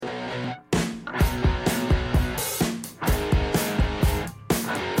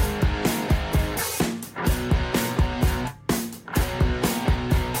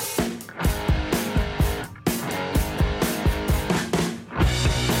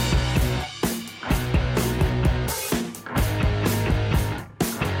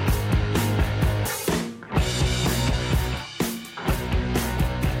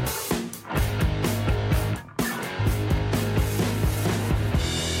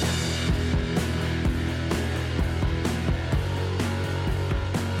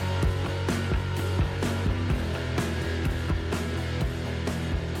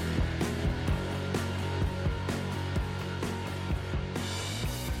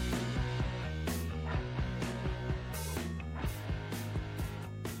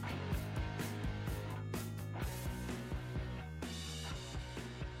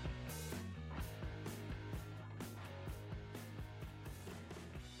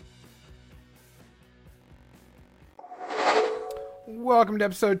Welcome to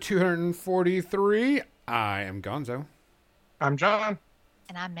episode 243. I am Gonzo. I'm John.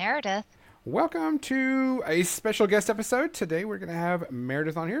 And I'm Meredith. Welcome to a special guest episode. Today we're going to have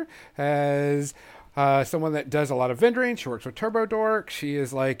Meredith on here as someone that does a lot of vendoring. She works with Turbo Dork. She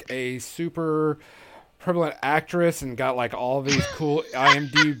is like a super prevalent actress and got like all these cool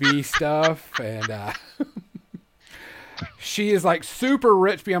IMDb stuff. And she is like super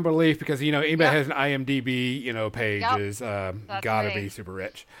rich beyond belief because, anybody that has an IMDb, page is gotta me. be super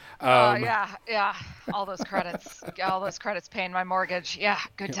rich. Yeah. All those credits paying my mortgage. Yeah,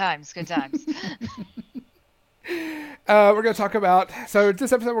 good times. We're going to talk about, so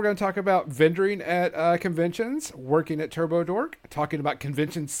this episode we're going to talk about vendoring at conventions, working at Turbo Dork, talking about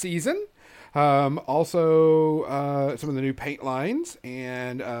convention season, also some of the new paint lines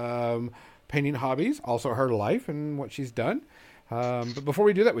and painting hobbies, also her life and what she's done. But before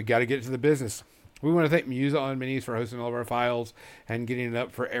we do that, we got to get to the business. We want to thank Musa on Minis for hosting all of our files and getting it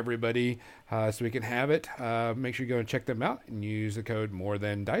up for everybody so we can have it. Make sure you go and check them out and use the code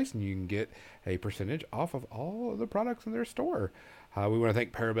MORETHANDICE and you can get a percentage off of all of the products in their store. We want to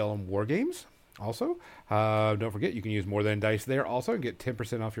thank Parabellum War Games also. Don't forget, you can use More Than Dice there also and get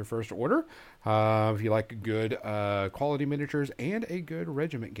 10% off your first order. If you like good quality miniatures and a good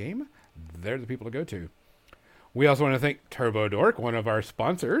regiment game, they're the people to go to. We also want to thank Turbo Dork, one of our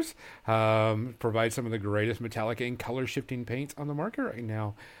sponsors, provides some of the greatest metallic and color shifting paints on the market right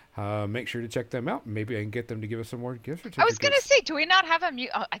now. Make sure to check them out. Maybe I can get them to give us some more gift certificates. I was going to say, do we not have a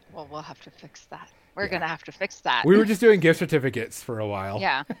well, we'll have to fix that. We're going to have to fix that. We were just doing gift certificates for a while.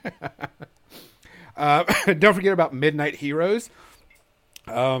 Yeah. Don't forget about Midnight Heroes.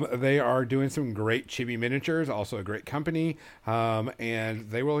 They are doing some great chibi miniatures, also a great company, and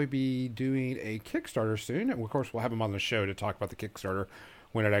they will be doing a Kickstarter soon. And of course, we'll have them on the show to talk about the Kickstarter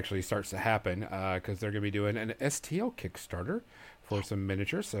when it actually starts to happen, because they're going to be doing an STL Kickstarter for some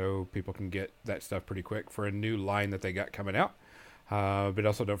miniatures, so people can get that stuff pretty quick for a new line that they got coming out. But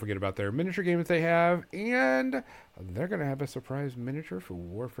also don't forget about their miniature game that they have, and they're going to have a surprise miniature for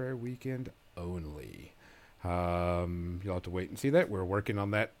Warfare Weekend only. You'll have to wait and see that. We're working on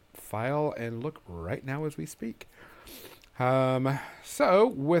that file and look right now as we speak. So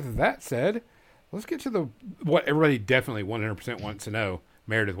with that said, let's get to what everybody definitely 100% wants to know.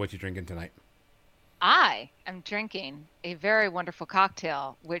 Meredith, what you drinking tonight? I am drinking a very wonderful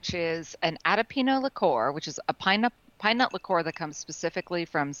cocktail, which is an Adapino liqueur, which is a pine nut liqueur that comes specifically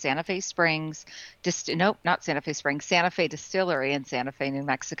from Santa Fe Springs. Not Santa Fe Springs, Santa Fe Distillery in Santa Fe, New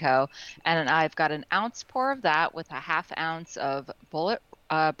Mexico. And I've got an ounce pour of that with a half ounce of Bullet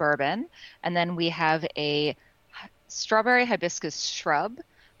bourbon. And then we have a strawberry hibiscus shrub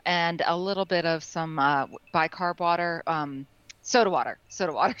and a little bit of some bicarb water. Soda water.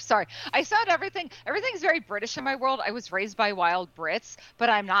 Sorry. I sound everything's very British in my world. I was raised by wild Brits,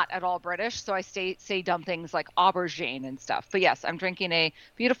 but I'm not at all British. So I say dumb things like aubergine and stuff. But yes, I'm drinking a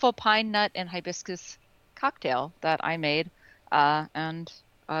beautiful pine nut and hibiscus cocktail that I made and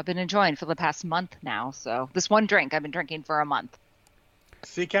I've been enjoying for the past month now. So this one drink I've been drinking for a month.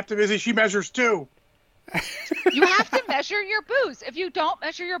 See, Captain Izzy, she measures too. You have to measure your booze. If you don't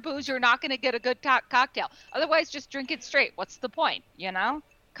measure your booze, you're not going to get a good cocktail. Otherwise, just drink it straight. What's the point?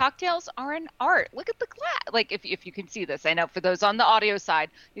 Cocktails are an art. Look at the glass. Like if you can see this, I know for those on the audio side,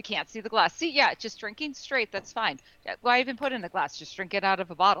 you can't see the glass. See, yeah, just drinking straight. That's fine. Why even put in a glass? Just drink it out of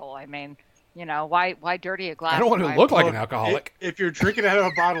a bottle. I mean, why dirty a glass? I don't want to look like an alcoholic. If you're drinking out of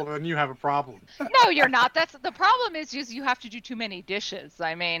a bottle, then you have a problem. No, you're not. That's the problem. Is just you have to do too many dishes.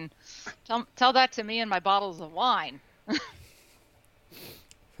 I mean, tell that to me and my bottles of wine.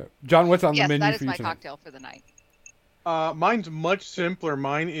 So, John, what's on the Yes, menu that is for you my tonight? cocktail for the night. Mine's much simpler.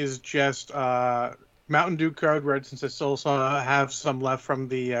 Mine is just Mountain Dew Code Red, since I still have some left from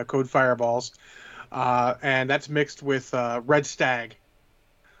the Code Fireballs, and that's mixed with Red Stag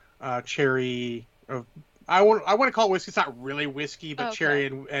cherry. I want to call it whiskey. It's not really whiskey, but Okay.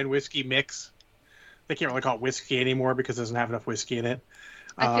 cherry and whiskey mix. They can't really call it whiskey anymore because it doesn't have enough whiskey in it.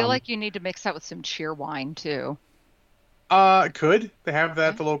 I feel like you need to mix that with some cheer wine too. Could they have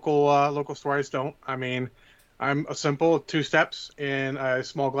that at the local store? I just don't. I mean, I'm a simple 2 steps in a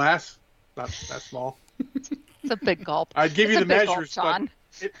small glass, not that small. It's a big gulp. I'd give It's you a the big gulp, measures, John.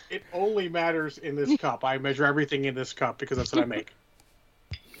 but it only matters in this cup. I measure everything in this cup because that's what I make.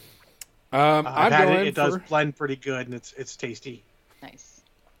 I'm I've had going it. It does for blend pretty good, and it's tasty. Nice.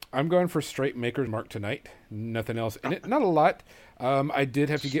 I'm going for straight Maker's Mark tonight. Nothing else in it. Not a lot. I did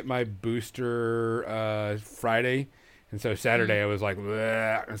have to get my booster Friday, and so Saturday I was like,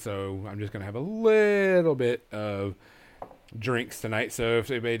 bleh, so I'm just going to have a little bit of drinks tonight. So if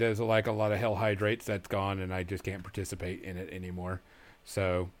anybody does like a lot of Hell Hydrates, that's gone, and I just can't participate in it anymore.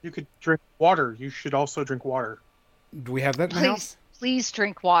 So, You could drink water. You should also drink water. do we have that in the house? Please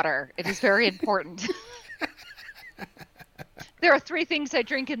drink water. It is very important. There are 3 things I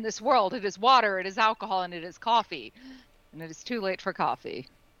drink in this world. It is water, it is alcohol, and it is coffee. And it is too late for coffee.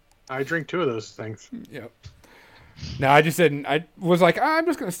 I drink 2 of those things. Yep. No, I just didn't. I was like, I'm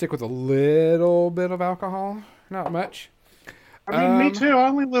just going to stick with a little bit of alcohol. Not much. I mean, me too.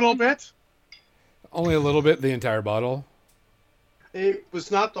 Only a little bit. Only a little bit, the entire bottle. It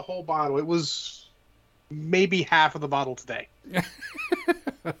was not the whole bottle. It was maybe half of the bottle today.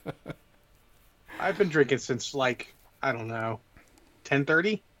 I've been drinking since, like, I don't know,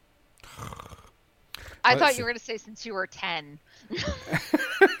 10:30? I thought you were going to say since you were 10.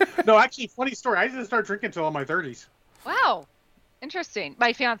 No, actually, funny story. I didn't start drinking until in my 30s. Wow. Interesting.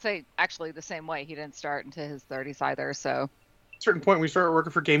 My fiance, actually, the same way. He didn't start into his 30s either, so. At a certain point, when we started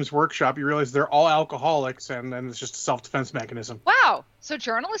working for Games Workshop, you realize they're all alcoholics, and then it's just a self-defense mechanism. Wow. So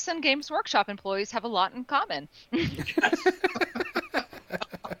journalists and Games Workshop employees have a lot in common.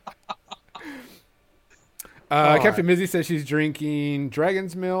 Captain Mizzy says she's drinking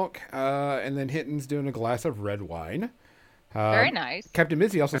dragon's milk, and then Hitton's doing a glass of red wine. Very nice. Captain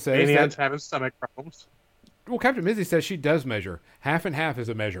Mizzy also says Maniacs that, having stomach problems. well, Captain Mizzy says she does measure. Half and half is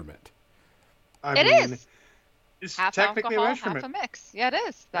a measurement. It is. It's Half technically alcohol, a measurement. half a mix. Yeah, it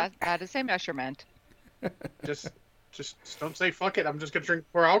is. That is a measurement. Just don't say fuck it. I'm just gonna drink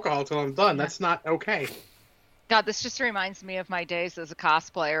more alcohol till I'm done. Yeah. That's not okay. God, this just reminds me of my days as a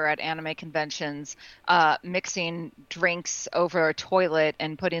cosplayer at anime conventions, mixing drinks over a toilet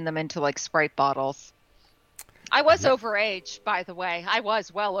and putting them into like Sprite bottles. I was overage, by the way. I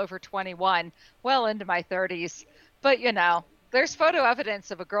was well over 21, well into my 30s. But, you know, there's photo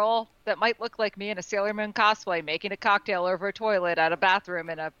evidence of a girl that might look like me in a Sailor Moon cosplay making a cocktail over a toilet at a bathroom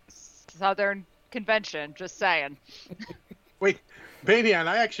in a southern convention. Just saying. Wait, Banian,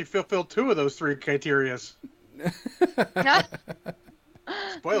 I actually fulfilled 2 of those 3 criterias.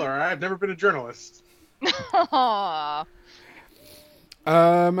 Spoiler, I've never been a journalist. Aw.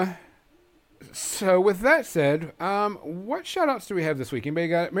 So with that said, what shout outs do we have this week? Anybody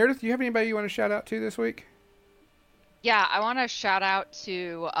got it? Meredith, do you have anybody you want to shout out to this week? Yeah, I want to shout out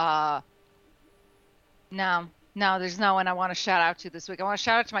to no, there's no one I want to shout out to this week. I want to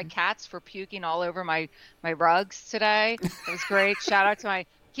shout out to my cats for puking all over my rugs today. It was great. Shout out to my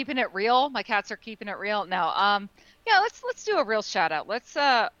keeping it real. My cats are keeping it real. No, yeah, let's do a real shout out. Let's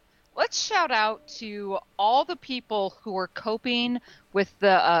shout out to all the people who are coping with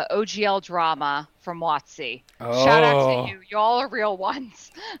the OGL drama from WotC. Shout out to you. You all are real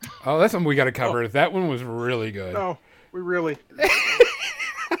ones. Oh, that's something we got to cover. That one was really good. No, we really.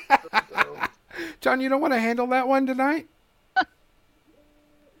 John, you don't want to handle that one tonight?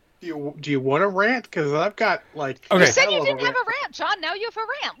 Do you want to rant? Because I've got like. Okay. You said you didn't have a rant, John. Now you have a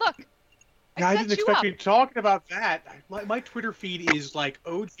rant. Look. Yeah, I set didn't you expect up. you talking about that. My Twitter feed is like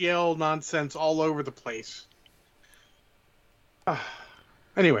OGL nonsense all over the place.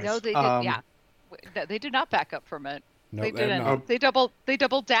 Anyways, No, they did. Yeah, they did not back up from it. No, They they're didn't. not. They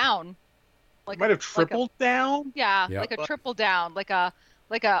doubled down. Like might have like a- tripled down. Yeah, Yep. like a triple down, like a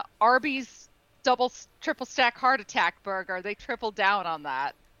Arby's triple stack heart attack burger. They tripled down on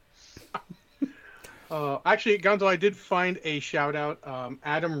that. Actually, Gonzo, I did find a shout out.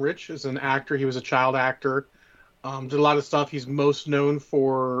 Adam Rich is an actor. He was a child actor. Did a lot of stuff. He's most known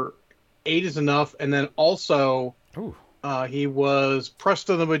for 8 is Enough, and then also Ooh. he was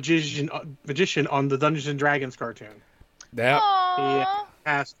Presto the magician on the Dungeons and Dragons cartoon. That, Aww.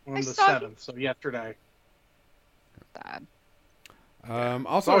 Passed on I the saw 7th, so yesterday. Sad.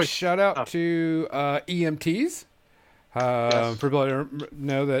 also, always shout out tough. to EMTs. Yes. For people that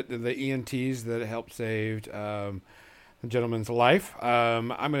know that the EMTs that helped saved the gentleman's life. I'm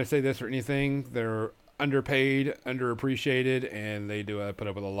going to say this for anything. They're underpaid, underappreciated, and they do put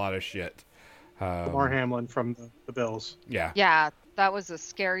up with a lot of shit. Lamar Hamlin from the Bills. Yeah. Yeah, that was a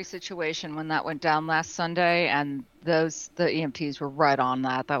scary situation when that went down last Sunday, and the EMTs were right on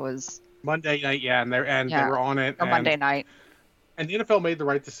that. That was Monday night, yeah, and they Yeah. were on it. or Monday night. And the NFL made the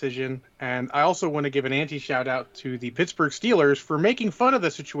right decision. And I also want to give an anti-shout out to the Pittsburgh Steelers for making fun of the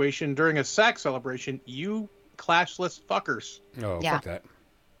situation during a sack celebration. You classless fuckers. Oh, Yeah. fuck that.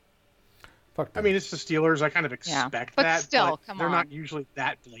 Fuck that. I mean, it's the Steelers. I kind of expect but that. still, but come they're on. not usually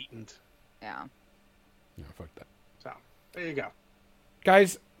that blatant. Yeah. No, fuck that. So, there you go.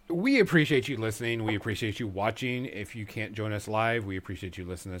 Guys, we appreciate you listening. We appreciate you watching. If you can't join us live, we appreciate you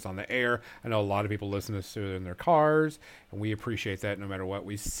listening to us on the air. I know a lot of people listen to us in their cars, and we appreciate that no matter what.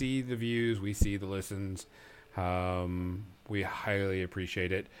 We see the views, we see the listens. We highly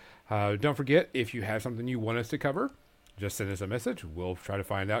appreciate it. Don't forget, if you have something you want us to cover, just send us a message. We'll try to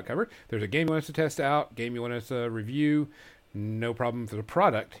find out, cover. If there's a game you want us to test out, game you want us to review, no problem. If there's a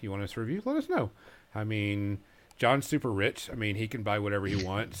product you want us to review, let us know. I mean, John's super rich. I mean, he can buy whatever he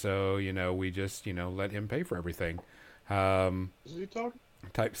wants. So, we just, let him pay for everything. Is he talking?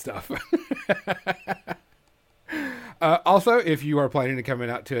 Type stuff. Also, if you are planning to come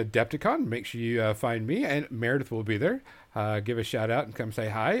out to Adepticon, make sure you find me, and Meredith will be there. Give a shout out and come say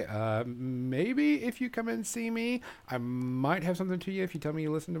hi. Maybe if you come and see me, I might have something to you. If you tell me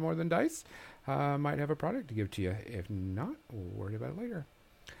you listen to More Than Dice, I might have a product to give to you. If not, we'll worry about it later.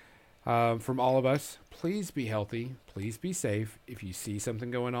 From all of us, please be healthy. Please be safe. If you see something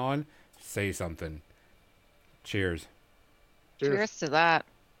going on, say something. Cheers. Cheers to that.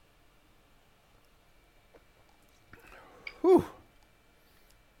 Whew.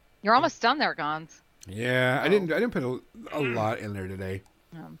 You're almost done there, Gons. Yeah, I didn't put a lot in there today.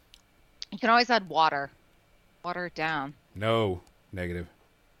 You can always add water. Water it down. No, negative.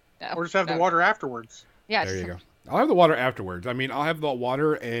 No, Or just have the no. water afterwards. Yeah, There just you go. I'll have the water afterwards. I mean, I'll have the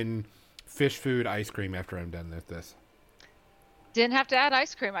water and fish food ice cream after I'm done with this. didn't have to add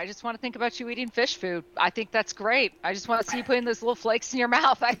ice cream. I just want to think about you eating fish food. I think that's great. I just want to see you putting those little flakes in your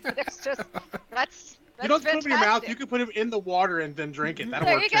mouth. I think it's just that's You don't put them in your mouth. fantastic. You can put them in the water and then drink it. That'll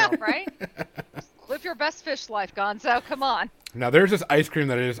There work you go, too. right? Live your best fish life, Gonzo. Come on. Now, there's this ice cream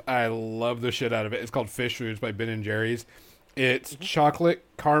I love the shit out of it. It's called Fish Foods by Ben and Jerry's. It's chocolate,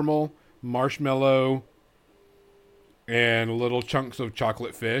 caramel, marshmallow, and little chunks of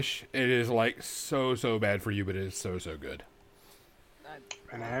chocolate fish. It is like so bad for you, but it is so good.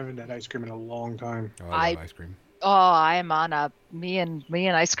 And I haven't had ice cream in a long time. Oh, I love ice cream. Oh, I am on a me and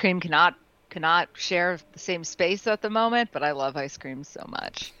ice cream cannot share the same space at the moment, but I love ice cream so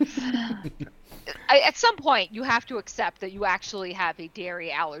much. At some point, you have to accept that you actually have a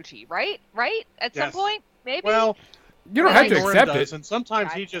dairy allergy, right? Right? At some Yes. point, maybe. Well, You don't have to Norin accept does, it. and sometimes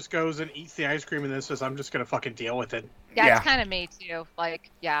Right. he just goes and eats the ice cream and then says, "I'm just gonna fucking deal with it." Yeah, Yeah. it's kind of me too.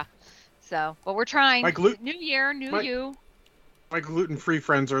 Like, yeah. So, but we're trying. My glu- New year, new my- you. My gluten-free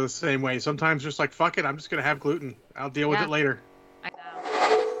friends are the same way. Sometimes just like, fuck it, I'm just gonna have gluten. I'll deal with Yeah. it later. I know.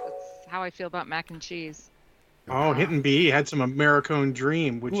 That's how I feel about mac and cheese. Oh, Hinton B had some Americone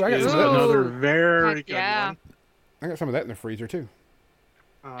Dream, which Ooh, I got is some of that. another Ooh, very heck good yeah. one. I got some of that in the freezer too.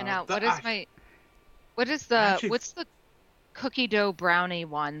 And now, the- what's actually- the cookie dough brownie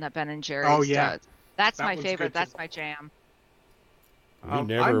one that Ben and Jerry's Oh, yeah. does? That's That my one's favorite. good, too. That's my jam. We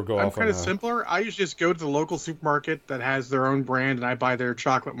never go I'm off kind on of simpler. I usually just go to the local supermarket that has their own brand, and I buy their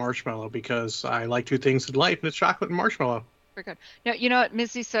chocolate marshmallow because I like two things in life, and it's chocolate and marshmallow. Very good. No, you know what?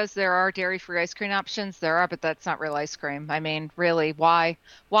 Missy says there are dairy-free ice cream options. There are, but that's not real ice cream. I mean, really, why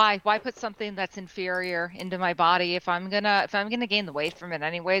put something that's inferior into my body if I'm gonna gain the weight from it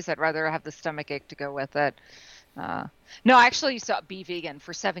anyways? I'd rather have the stomach ache to go with it. No, I actually used to be vegan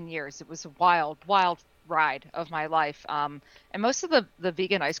for 7 years. It was a wild ride of my life. And most of the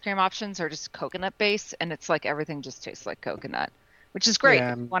vegan ice cream options are just coconut based, and it's like everything just tastes like coconut, which is great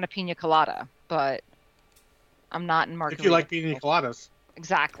Yeah. if you want a pina colada, but I'm not in margarita. If you like pina coladas.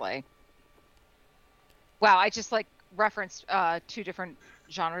 Exactly. Wow, I just like referenced two different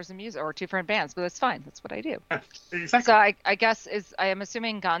genres of music or two different bands, but that's fine. That's what I do. Exactly. So I guess I am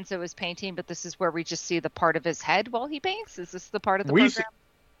assuming Gonzo is painting, but this is where we just see the part of his head while he paints. Is this the part of the program?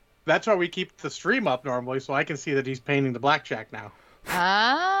 That's why we keep the stream up normally, so I can see that he's painting the blackjack now.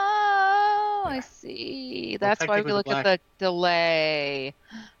 Oh, I see. That's why we technically look the at the delay.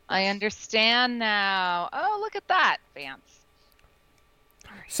 I understand now. Oh, look at that, Vance.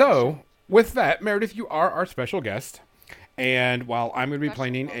 So, with that, Meredith, you are our special guest. And while I'm going to be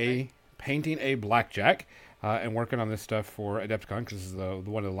Special, painting a blackjack and working on this stuff for Adepticon, because this is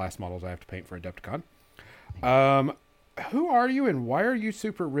one of the last models I have to paint for Adepticon. Who are you and why are you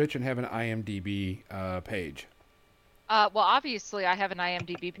super rich and have an IMDb page? Well, obviously, I have an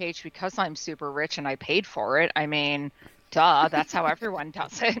IMDb page because I'm super rich and I paid for it. I mean, duh, that's how everyone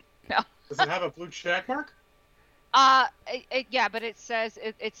does it. No. Does it have a blue check mark? Yeah, but it says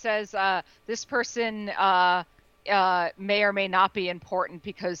this person may or may not be important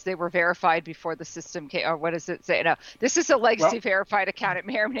because they were verified before the system came. Or what does it say? No, this is a legacy verified account. It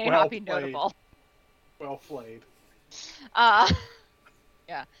may or may well not be played. notable. Well played.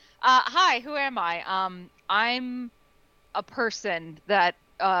 Yeah. Hi, who am I? I'm a person that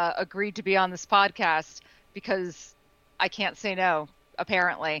agreed to be on this podcast because I can't say no,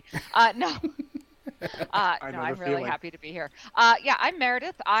 apparently. No. I No, know the I'm really feeling. happy to be here. Yeah, I'm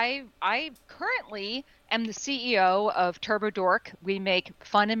Meredith. I currently am the CEO of Turbo Dork. We make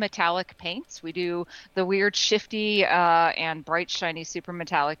fun and metallic paints. We do the weird, shifty, and bright, shiny, super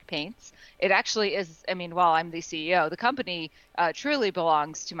metallic paints. It actually is. I mean, while I'm the CEO, the company truly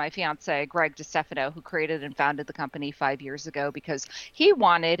belongs to my fiance, Greg DeStefano, who created and founded the company 5 years ago because he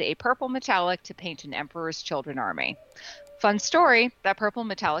wanted a purple metallic to paint an Emperor's Children army. Fun story, that purple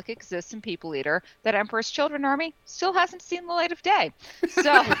metallic exists in People Eater. That Emperor's Children army still hasn't seen the light of day.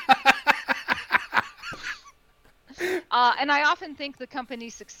 So, and I often think the company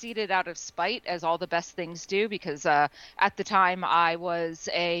succeeded out of spite, as all the best things do, because at the time I was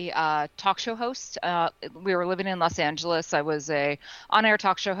a talk show host. We were living in Los Angeles. I was a on-air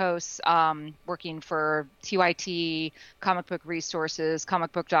talk show host, working for TYT, Comic Book Resources,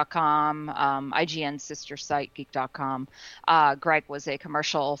 comicbook.com, IGN's sister site, geek.com. Greg was a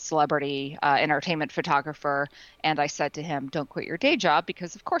commercial celebrity entertainment photographer, and I said to him, don't quit your day job,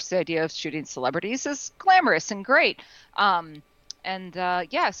 because of course the idea of shooting celebrities is glamorous and great.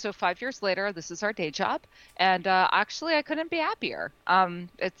 Yeah, so 5 years later, this is our day job, and actually, I couldn't be happier.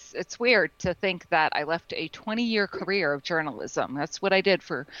 It's weird to think that I left a 20-year career of journalism. That's what I did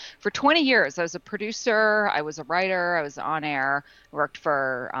for 20 years. I was a producer, I was a writer, I was on air. I worked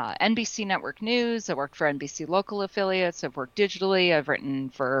for NBC Network News. I worked for NBC local affiliates. I've worked digitally. I've written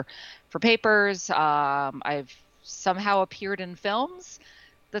for papers. I've somehow appeared in films.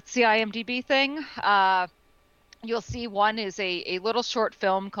 That's the IMDb thing. You'll see one is a little short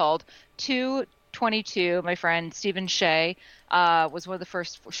film called 222. My friend Stephen Shea was one of the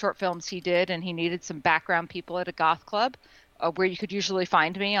first short films he did, and he needed some background people at a goth club where you could usually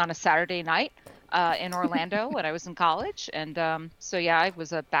find me on a Saturday night in Orlando when I was in college. And so, yeah, I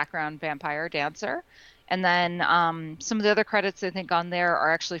was a background vampire dancer. And then some of the other credits I think on there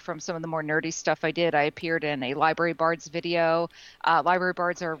are actually from some of the more nerdy stuff I did. I appeared in a Library Bards video. Library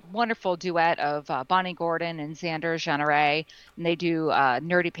Bards are a wonderful duet of Bonnie Gordon and Xander Jeanneret, and they do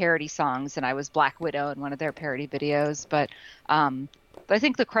nerdy parody songs, and I was Black Widow in one of their parody videos. But I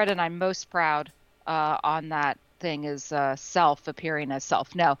think the credit I'm most proud on that thing is Self appearing as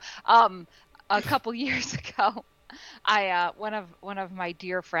Self. No, a couple years ago, one of my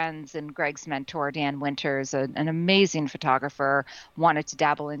dear friends and Greg's mentor, Dan Winters, an amazing photographer, wanted to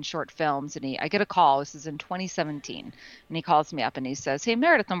dabble in short films, and I get a call. This is in 2017, and he calls me up and he says, "Hey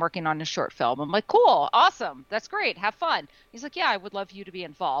Meredith, I'm working on a short film." I'm like, "Cool, awesome, that's great, have fun." He's like, "Yeah, I would love you to be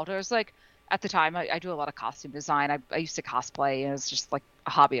involved." I was like, at the time, I do a lot of costume design. I used to cosplay, and it was just like a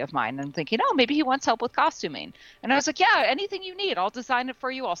hobby of mine. And I'm thinking, oh, maybe he wants help with costuming. And I was like, yeah, anything you need, I'll design it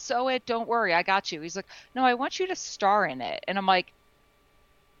for you. I'll sew it. Don't worry, I got you. He's like, no, I want you to star in it. And I'm like,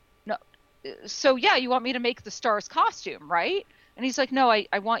 no. So yeah, you want me to make the star's costume, right? And he's like, no,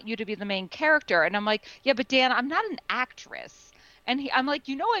 I want you to be the main character. And I'm like, yeah, but Dan, I'm not an actress. And I'm like,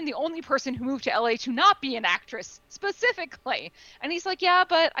 I'm the only person who moved to LA to not be an actress specifically. And he's like, yeah,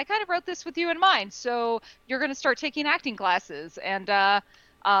 but I kind of wrote this with you in mind. So you're going to start taking acting classes. And that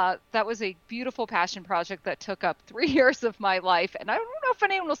was a beautiful passion project that took up 3 years of my life. And I don't know if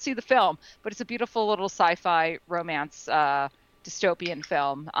anyone will see the film, but it's a beautiful little sci-fi romance dystopian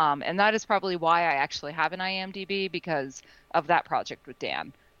film. And that is probably why I actually have an IMDb, because of that project with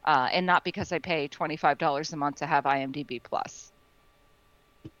Dan. And not because I pay $25 a month to have IMDb Plus.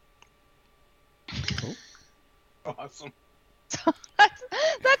 Cool. Awesome.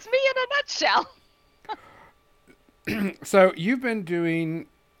 That's me in a nutshell. So you've been doing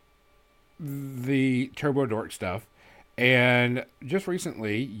the Turbo Dork stuff, and just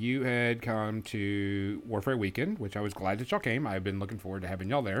recently you had come to Warfare Weekend, which I was glad that y'all came. I've been looking forward to having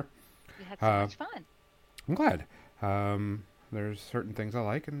y'all there. We had so much fun. I'm glad. There's certain things I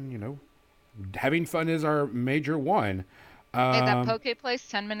like, and having fun is our major one. Hey, that poke place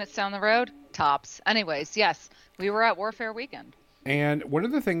 10 minutes down the road, tops. Anyways, yes, we were at Warfare Weekend. And one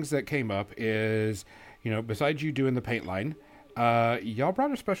of the things that came up is, besides you doing the paint line, y'all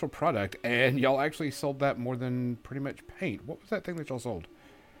brought a special product, and y'all actually sold that more than pretty much paint. What was that thing that y'all sold?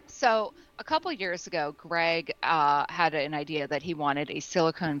 So a couple years ago, Greg had an idea that he wanted a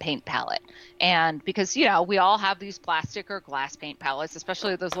silicone paint palette. And because, we all have these plastic or glass paint palettes,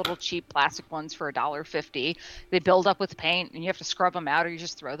 especially those little cheap plastic ones for $1.50. They build up with paint, and you have to scrub them out or you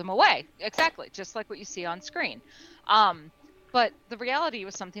just throw them away. Exactly, just like what you see on screen. But the reality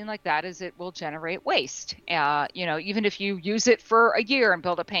with something like that is it will generate waste. Even if you use it for a year and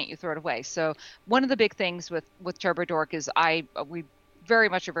build up paint, you throw it away. So one of the big things with Turbo Dork is we very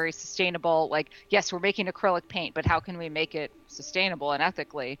much are very sustainable. Like, yes, we're making acrylic paint, but how can we make it sustainable and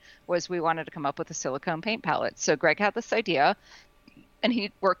ethically? We wanted to come up with a silicone paint palette. So Greg had this idea. and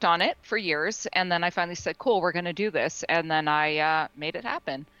he worked on it for years. And then I finally said, cool, we're going to do this. And then I made it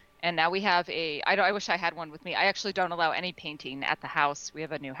happen. And now we have I wish I had one with me. I actually don't allow any painting at the house. We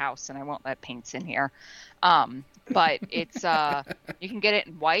have a new house and I won't let paints in here. But it's, you can get it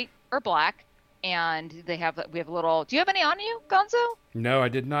in white or black. And we have a little, do you have any on you, Gonzo? No, I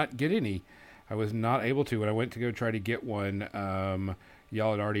did not get any. I was not able to. When I went to go try to get one,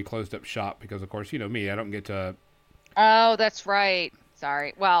 y'all had already closed up shop because, of course, you know me, I don't get to. Oh, that's right.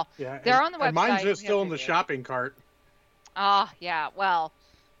 Sorry. Well, Yeah, they're on the website. and mine's just still in the shopping cart. Yeah. Well,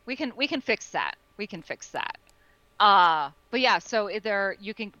 we can fix that. We can fix that. But yeah, so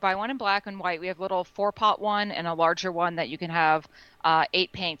you can buy one in black and white. We have a little 4-pot one and a larger one that you can have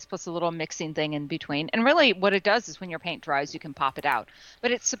 8 paints plus a little mixing thing in between. And really what it does is when your paint dries, you can pop it out.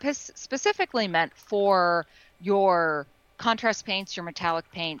 But it's specifically meant for your contrast paints, your metallic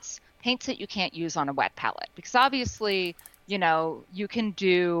paints that you can't use on a wet palette. Because obviously, you know, you can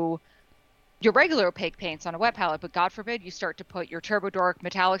do your regular opaque paints on a wet palette, but God forbid you start to put your Turbo Dork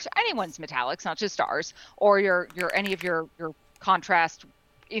metallics, anyone's metallics, not just ours, or your any of your contrast,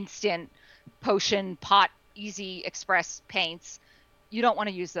 instant, potion, pot, easy, express paints. You don't want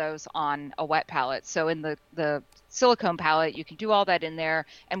to use those on a wet palette. So in the silicone palette, you can do all that in there,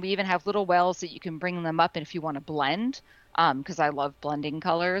 and we even have little wells that you can bring them up, and if you want to blend, because I love blending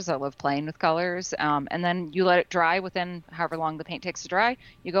colors, I love playing with colors, and then you let it dry within however long the paint takes to dry.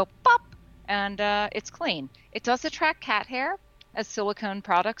 You go pop. And it's clean. It does attract cat hair, as silicone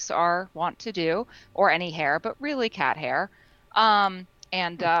products want to do, or any hair, but really cat hair. Oh,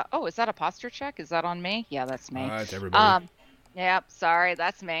 is that a posture check? Is that on me? Yeah, that's me. It's everybody. Yep, sorry,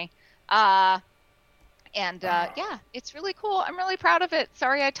 that's me. Yeah, it's really cool. I'm really proud of it.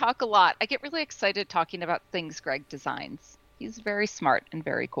 Sorry I talk a lot. I get really excited talking about things Greg designs. He's very smart and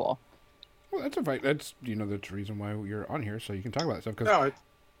very cool. Well, that's a fight. That's the reason why you're on here, so you can talk about that stuff. No,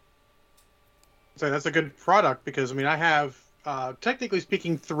 so that's a good product because, I mean, I have, technically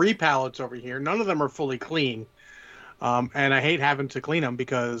speaking, 3 palettes over here. None of them are fully clean. And I hate having to clean them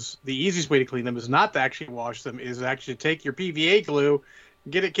because the easiest way to clean them is not to actually wash them, is actually take your PVA glue,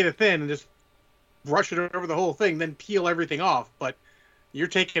 get it thin, and just brush it over the whole thing, then peel everything off. But you're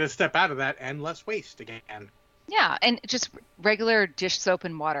taking a step out of that and less waste again. Yeah, and just regular dish soap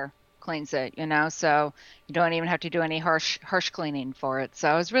and water cleans it, so you don't even have to do any harsh cleaning for it. So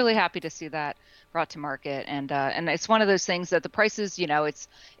I was really happy to see that brought to market, and it's one of those things that the prices,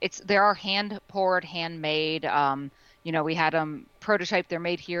 there are hand poured, handmade. We had them prototype. They're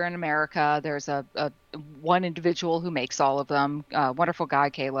made here in America. There's a one individual who makes all of them. Wonderful guy,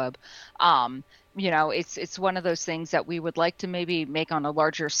 Caleb. It's one of those things that we would like to maybe make on a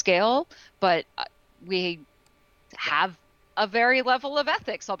larger scale, but we have a very level of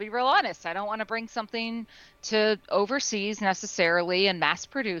ethics. I'll be real honest. I don't want to bring something to overseas necessarily and mass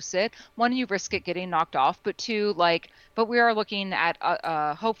produce it. One, you risk it getting knocked off, but 2, but we are looking at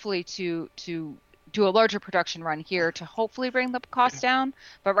hopefully to do a larger production run here to hopefully bring the cost down.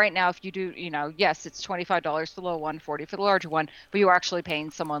 But right now, if you do, yes, it's $25 for the little one, $40 for the larger one, but you are actually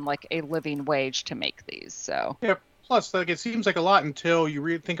paying someone like a living wage to make these. So yep. Plus, it seems like a lot until you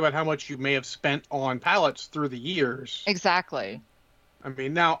really think about how much you may have spent on pallets through the years. Exactly. I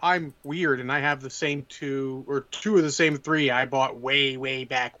mean, now I'm weird, and I have the same 2 of the same 3 I bought way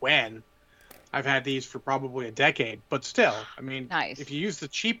back when. I've had these for probably a decade, but still, I mean, nice. If you use the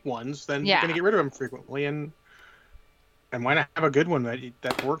cheap ones, then you're going to get rid of them frequently, and why not have a good one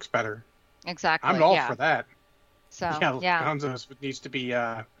that works better? Exactly. I'm all for that. So Gonzo's needs to be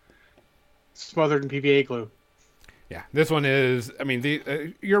smothered in PVA glue. Yeah, this one is, I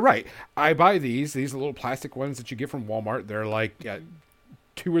mean, you're right. I buy these little plastic ones that you get from Walmart. They're like $2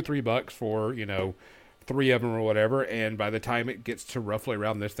 or $3 for, 3 of them or whatever. And by the time it gets to roughly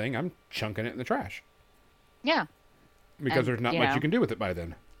around this thing, I'm chunking it in the trash. Yeah. Because there's not much you can do with it by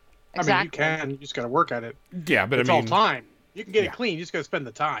then. Exactly. I mean, you can. You just got to work at it. Yeah, but it's all time. You can get it clean. You just got to spend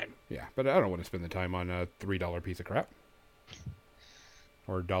the time. Yeah, but I don't want to spend the time on a $3 piece of crap.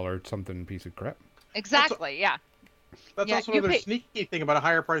 Or $1 something piece of crap. Exactly, yeah. That's also another sneaky thing about a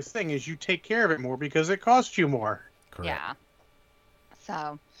higher price thing is you take care of it more because it costs you more. Correct. Yeah.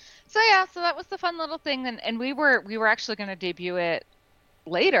 So that was the fun little thing, and we were actually going to debut it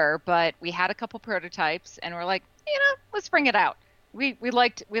later, but we had a couple prototypes, and we're like, let's bring it out. We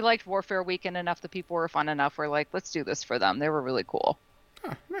liked Warfare Weekend enough. The people were fun enough. We're like, let's do this for them. They were really cool.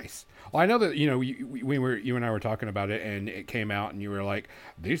 Oh, nice. Well, I know that you and I were talking about it, and it came out, and you were like,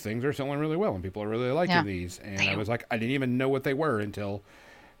 "These things are selling really well, and people are really liking these." And I was like, I didn't even know what they were until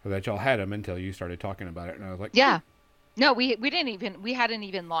that y'all had them until you started talking about it, and I was like, "Yeah, No, we hadn't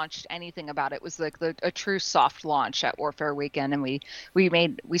even launched anything about it. It was like a true soft launch at Warfare Weekend, and we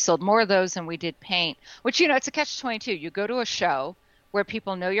sold more of those and we did paint, which it's a catch-22. You go to a show where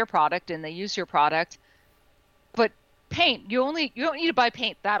people know your product and they use your product, but paint, you don't need to buy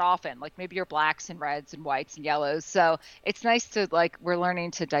paint that often. Like maybe your blacks and reds and whites and yellows. So it's nice to we're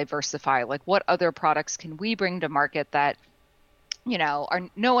learning to diversify. Like what other products can we bring to market that no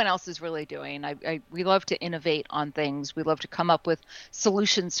one else is really doing. We love to innovate on things. We love to come up with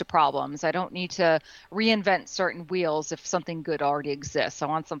solutions to problems. I don't need to reinvent certain wheels if something good already exists. I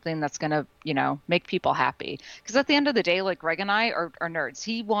want something that's going to, make people happy. Because at the end of the day, like Greg and I are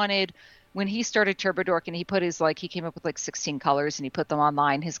nerds. When he started TurboDork and he put he came up with 16 colors and he put them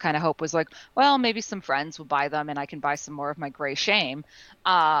online, his kind of hope was well, maybe some friends will buy them and I can buy some more of my gray shame.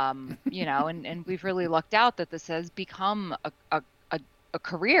 And we've really lucked out that this has become a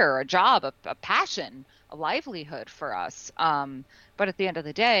career, a job, a passion, a livelihood for us. But at the end of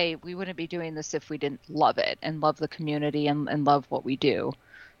the day, we wouldn't be doing this if we didn't love it and love the community and love what we do.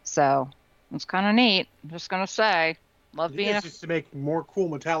 So it's kind of neat. I'm just going to say. Love being just to make more cool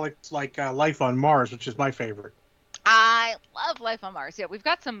metallics like Life on Mars, which is my favorite. I love Life on Mars. Yeah, we've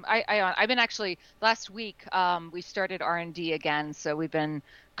got some. I've been actually last week. We started R&D again, so we've been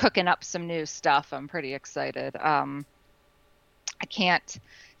cooking up some new stuff. I'm pretty excited. I can't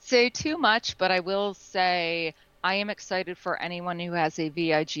say too much, but I will say I am excited for anyone who has a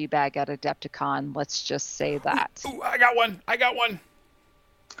VIG bag at Adepticon. Let's just say that. Ooh, I got one.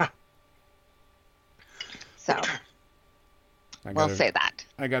 So. We'll say that.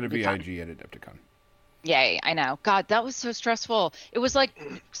 I got a VIG at Adepticon. Yay, I know. God, that was so stressful. It was like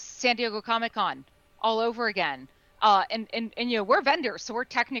San Diego Comic-Con all over again. And we're vendors, so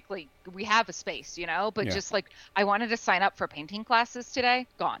we have a space, but just I wanted to sign up for painting classes today.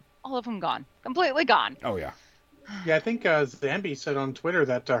 Gone. All of them gone. Completely gone. Oh, yeah. Yeah, I think Zambi said on Twitter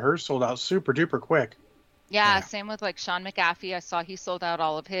that hers sold out super duper quick. Yeah, same with Sean McAfee. I saw he sold out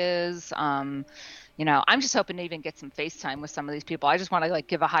all of his. I'm just hoping to even get some FaceTime with some of these people. I just want to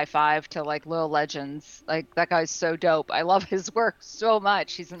give a high five to Lil Legends. That guy's so dope. I love his work so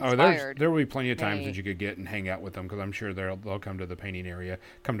much. He's inspired. There will be plenty of times that you could get and hang out with them because I'm sure they'll come to the painting area,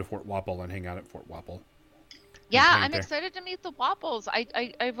 come to Fort Wapple and hang out at Fort Wapple. Yeah, I'm excited to meet the Wapples.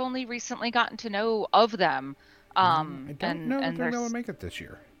 I've only recently gotten to know of them. I don't know if they'll make it this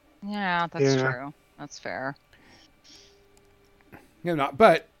year. Yeah, that's true. That's fair.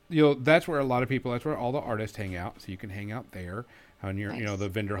 But that's where that's where all the artists hang out. So you can hang out there. And the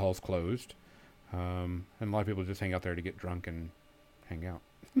vendor hall's closed. And a lot of people just hang out there to get drunk and hang out.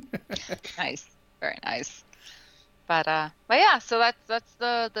 Nice. Very nice. But yeah, so that's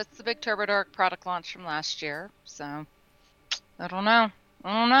the big TurboDork product launch from last year. So I don't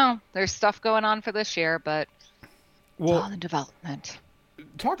know. There's stuff going on for this year, but it's all in development.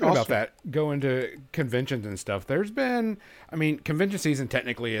 Talking about that, going to conventions and stuff, there's been, convention season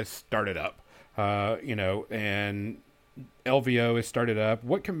technically has started up, and LVO has started up.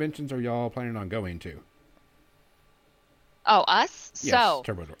 What conventions are y'all planning on going to? Oh, us? Yes,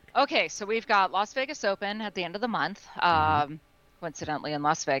 TurboDork. Okay, so we've got Las Vegas Open at the end of the month, coincidentally in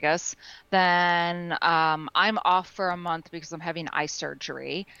Las Vegas. Then I'm off for a month because I'm having eye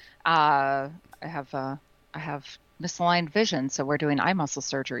surgery. I have misaligned vision, so we're doing eye muscle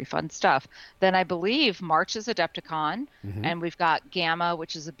surgery, fun stuff. Then I believe March is Adepticon, and we've got Gamma,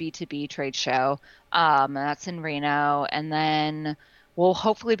 which is a B2B trade show, and that's in Reno. And then we'll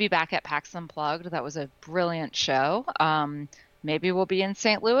hopefully be back at PAX Unplugged. That was a brilliant show. Maybe we'll be in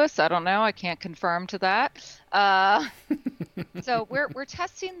St. Louis. I don't know. I can't confirm to that. So we're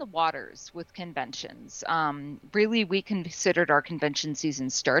testing the waters with conventions. Really, we considered our convention season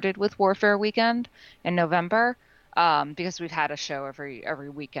started with Warfare Weekend in November. Because we've had a show every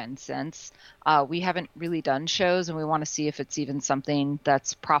weekend since. We haven't really done shows, and we want to see if it's even something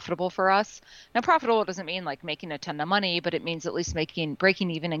that's profitable for us. Now, profitable doesn't mean making a ton of money, but it means at least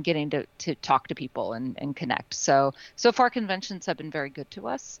breaking even and getting to talk to people and connect. So far conventions have been very good to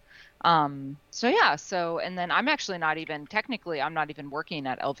us. And then I'm actually not even working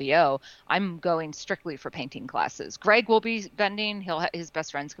at LVO. I'm going strictly for painting classes. Greg will be vending. His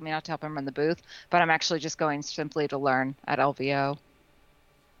best friend's coming out to help him run the booth, but I'm actually just going simply to learn at LVO.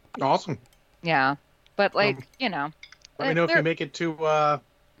 Awesome. Yeah. But let me know if you make it to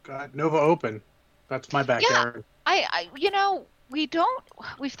Nova Open. That's my backyard. Yeah,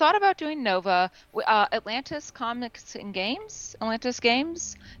 we've thought about doing Nova. Atlantis Comics and Games, Atlantis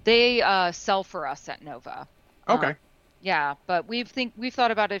Games, they sell for us at Nova. Okay. Yeah, but we've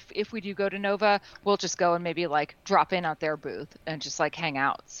thought about if we do go to Nova, we'll just go and maybe drop in at their booth and just hang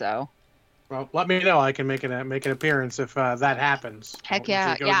out. So Well, let me know. I can make an appearance if that happens. Heck I don't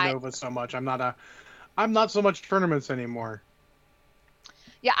yeah, usually go to Nova so much. I'm not so much tournaments anymore.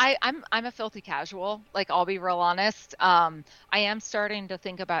 Yeah, I'm a filthy casual. Like, I'll be real honest. I am starting to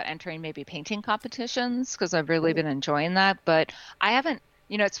think about entering maybe painting competitions because I've really been enjoying that. But I haven't.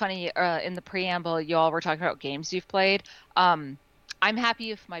 You know, it's funny. In the preamble, you all were talking about games you've played. I'm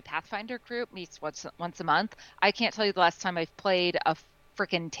happy if my Pathfinder group meets once a month. I can't tell you the last time I've played a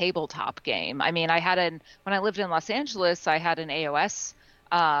freaking tabletop game. I mean, when I lived in Los Angeles, I had an AOS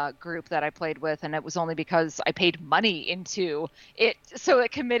group that I played with, and it was only because I paid money into it, so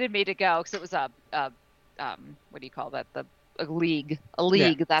it committed me to go because it was what do you call that? A league.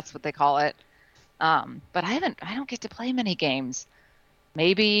 Yeah. That's what they call it. But I don't get to play many games.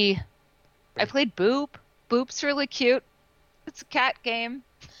 Maybe I played Boop. Boop's really cute. It's a cat game.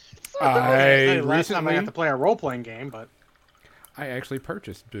 Last time I got to play a role-playing game, but I actually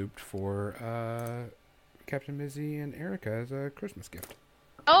purchased Booped for Captain Mizzy and Erica as a Christmas gift.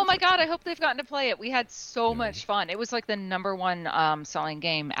 Oh my god, I hope they've gotten to play it. We had so much fun. It was like the #1 selling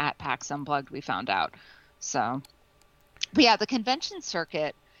game at PAX Unplugged, we found out. So, but yeah, the convention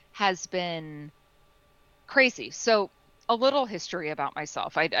circuit has been crazy. So, a little history about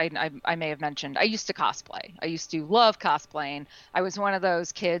myself. I may have mentioned I used to cosplay. I used to love cosplaying. I was one of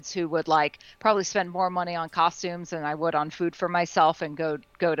those kids who would like probably spend more money on costumes than I would on food for myself and go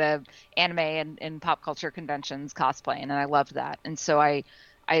to anime and pop culture conventions cosplaying, and I loved that. And so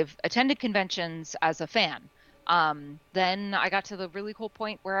I've attended conventions as a fan. Then I got to the really cool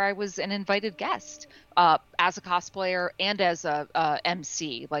point where I was an invited guest as a cosplayer and as a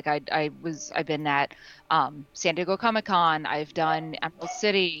MC. Like I've been at San Diego Comic-Con. I've done Emerald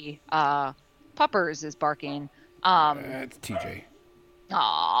City. Puppers is barking. It's TJ.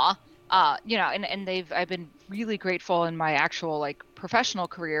 Aw. You know, and I've been really grateful in my actual like professional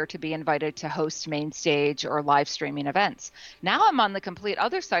career to be invited to host main stage or live streaming events. Now I'm on the complete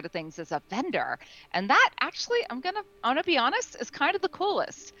other side of things as a vendor. And that actually, I'm gonna be honest, is kind of the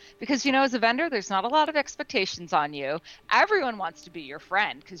coolest. Because, you know, as a vendor, there's not a lot of expectations on you. Everyone wants to be your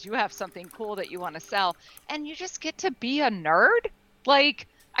friend because you have something cool that you want to sell. And you just get to be a nerd. Like,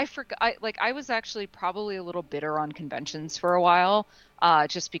 I was actually probably a little bitter on conventions for a while.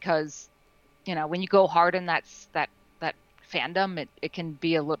 Just because, you know, when you go hard in that fandom, it can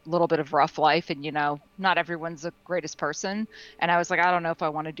be a little bit of rough life, and you know, not everyone's the greatest person. And I was like, I don't know if I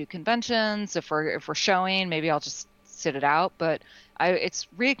want to do conventions. If we're showing, maybe I'll just sit it out. But it's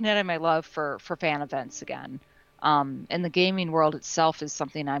reignited my love for fan events again. And the gaming world itself is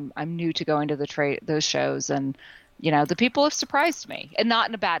something I'm new to going to those shows, and you know, the people have surprised me, and not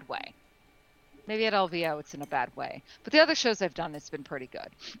in a bad way. Maybe at LVO it's in a bad way, but the other shows I've done, it's been pretty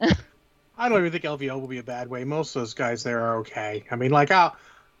good. I don't even think LVO will be a bad way. Most of those guys there are okay. I mean, like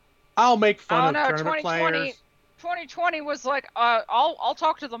I'll make fun of tournament players. 2020 was like, I'll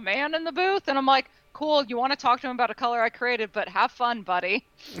talk to the man in the booth, and I'm like, cool. You want to talk to him about a color I created, but have fun, buddy.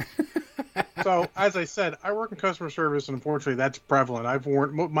 So, as I said, I work in customer service, and unfortunately, that's prevalent. I've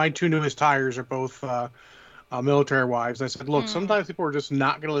worn my 2 newest hires are both military wives. I said, look, sometimes people are just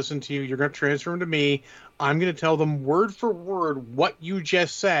not going to listen to you. You're going to transfer them to me. I'm going to tell them word for word what you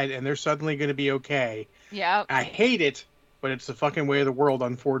just said, and they're suddenly going to be okay. Yeah. I hate it, but it's the fucking way of the world,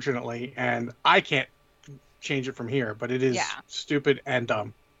 unfortunately, and I can't change it from here, but it is stupid and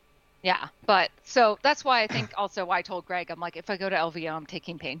dumb. Yeah, but so that's why I think also why I told Greg, I'm like, if I go to LVO, I'm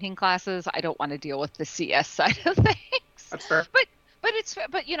taking painting classes. I don't want to deal with the CS side of things. That's fair.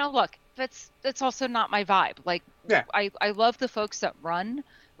 But you know, look, that's also not my vibe. Like, yeah. I love the folks that run,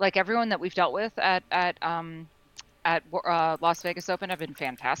 like everyone that we've dealt with at Las Vegas Open have been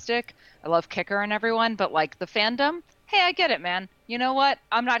fantastic. I love Kicker and everyone, but like the fandom, hey, I get it, man. You know what?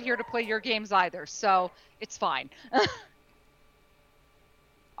 I'm not here to play your games either, so it's fine.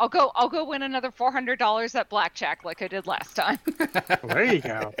 I'll go win another $400 at blackjack like I did last time. Well, there you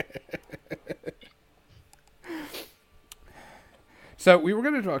go. So we were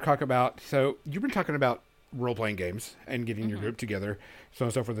going to talk about. So you've been talking about role-playing games and getting your group together, so on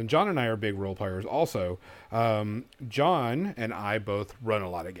and so forth. And John and I are big role players also. John and I both run a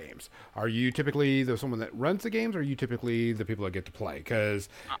lot of games. Are you typically someone that runs the games, or are you typically the people that get to play? Because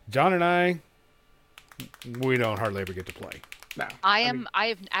John and I, we don't hardly ever get to play. No,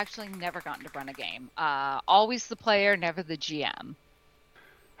 I've actually never gotten to run a game. Always the player, never the GM.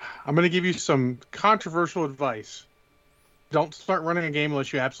 I'm going to give you some controversial advice. Don't start running a game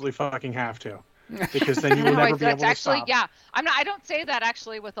unless you absolutely fucking have to, because then you will never be able to stop. Yeah, I don't say that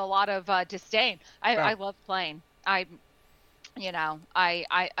actually with a lot of disdain. I love playing. I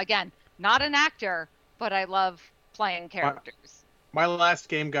again, not an actor, but I love playing characters. My last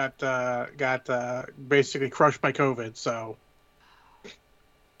game got basically crushed by COVID, so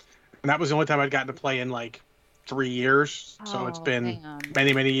and that was the only time I'd gotten to play in like 3 years. So it's Oh been man.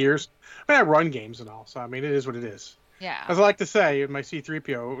 many, many years. I mean, I run games and all, so I mean, it is what it is. Yeah. As I like to say in my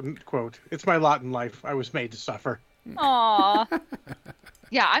C-3PO quote, "It's my lot in life. I was made to suffer." Aw.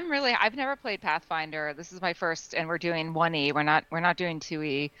 Yeah, I've never played Pathfinder. This is my first, and we're doing 1E. We're not doing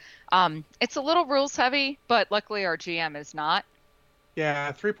 2E. It's a little rules heavy, but luckily our GM is not.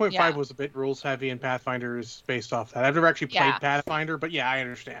 Yeah, 3.5 Yeah. was a bit rules heavy, and Pathfinder is based off that. I've never actually Yeah. played Pathfinder, but yeah, I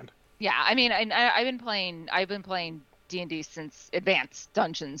understand. Yeah, I mean, I've been playing D&D since Advanced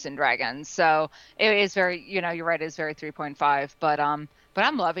Dungeons and Dragons. So it is very, you're right, it's very 3.5, but I'm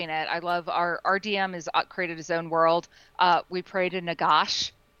loving it. I love our DM is created his own world. We pray to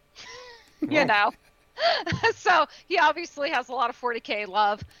Nagash, you Oh. know. So he obviously has a lot of 40K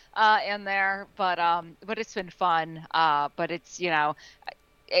love in there, but it's been fun. But it's,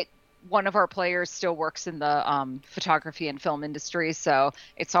 it one of our players still works in the photography and film industry, so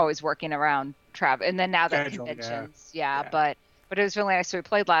it's always working around travel. And then now that Schedule, yeah. conventions, Yeah. but it was really nice. So we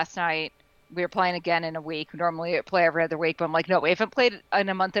played last night. We were playing again in a week. Normally we play every other week, but I'm like, no, we haven't played in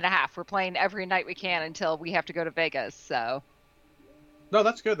a month and a half. We're playing every night we can until we have to go to Vegas. So No,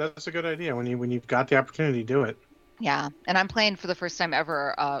 that's good. That's a good idea. When you've got the opportunity, do it. yeah, and I'm playing for the first time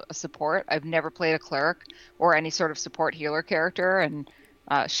ever a support. I've never played a cleric or any sort of support healer character, and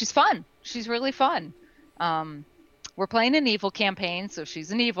she's fun. She's really fun. We're playing an evil campaign, so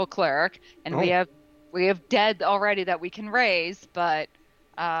she's an evil cleric, and we Oh. have dead already that we can raise. But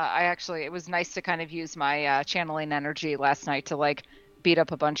it was nice to kind of use my channeling energy last night to like beat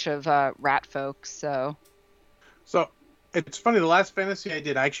up a bunch of rat folks. So So it's funny. The last fantasy I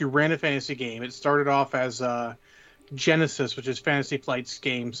did, I actually ran a fantasy game. It started off as Genesis, which is Fantasy Flight's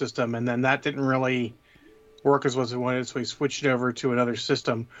game system, and then that didn't really work as well as we wanted, so we switched it over to another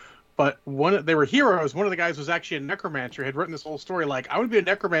system. But they were heroes. One of the guys was actually a necromancer. Had written this whole story like, I would be a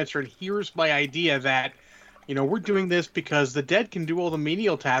necromancer, and here's my idea that, we're doing this because the dead can do all the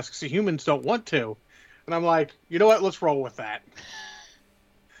menial tasks the humans don't want to. And I'm like, you know what? Let's roll with that.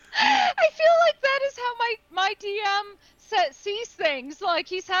 I feel like that is how my DM sees things. Like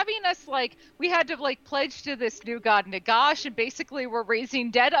he's having us like we had to like pledge to this new god Nagash, and basically we're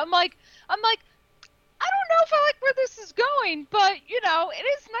raising dead. I'm like, I don't know if I like where this is going, but it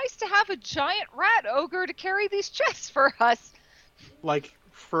is nice to have a giant rat ogre to carry these chests for us. Like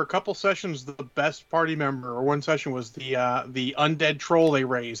for a couple sessions, the best party member or one session was the undead troll they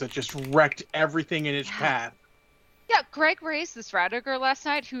raised that just wrecked everything in its path. Yeah, Greg raised this rat ogre last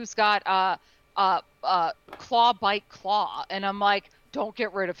night who's got claw bite claw, and I'm like, don't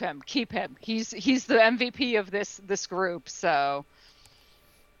get rid of him, keep him. He's the MVP of this group. So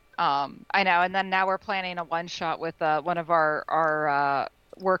I know. And then now we're planning a one shot with one of our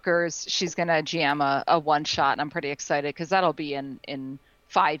workers. She's gonna GM a one shot, and I'm pretty excited because that'll be in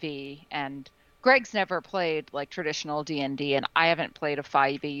 5e. And Greg's never played like traditional D&D, and I haven't played a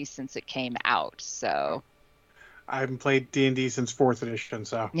 5e since it came out. So I haven't played D&D since 4th edition,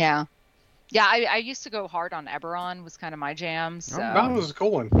 so. yeah. I used to go hard on Eberron, was kind of my jam. So That was a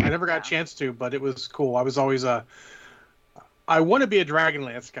cool one. I never got a chance to, but it was cool. I was always I want to be a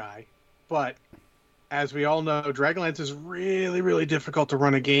Dragonlance guy, but as we all know, Dragonlance is really, really difficult to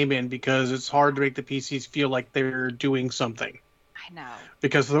run a game in because it's hard to make the PCs feel like they're doing something. I know.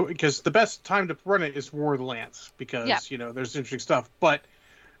 Because the best time to run it is War of the Lance because, there's interesting stuff. But at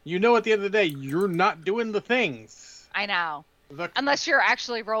the end of the day, you're not doing the things. I know. Unless you're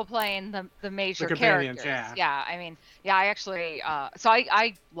actually role playing the major characters. Yeah. I mean, I actually so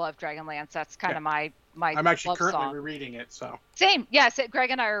I love Dragonlance. That's kind of my I'm actually currently song. rereading it, so. Same. Yes,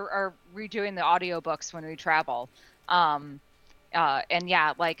 Greg and I are redoing the audiobooks when we travel. And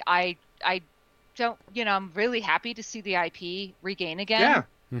yeah, like I don't, I'm really happy to see the IP regain again.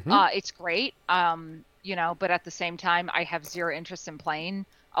 Yeah. Mm-hmm. It's great. But at the same time I have zero interest in playing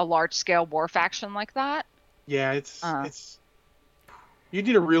a large scale war faction like that. Yeah, it's you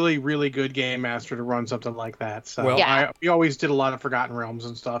need a really, really good game master to run something like that. So we always did a lot of Forgotten Realms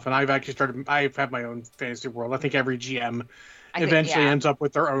and stuff, and I've had my own fantasy world. I think every GM eventually ends up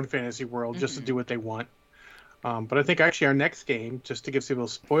with their own fantasy world just to do what they want. But I think actually our next game, just to give people a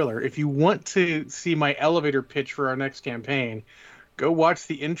spoiler, if you want to see my elevator pitch for our next campaign, go watch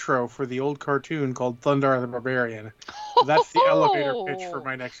the intro for the old cartoon called Thundar the Barbarian. That's the elevator pitch for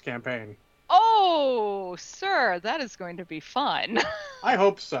my next campaign. Oh, sir, that is going to be fun. I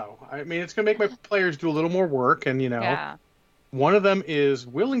hope so. I mean, it's going to make my players do a little more work, and one of them is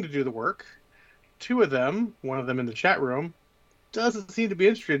willing to do the work. Two of them, one of them in the chat room, doesn't seem to be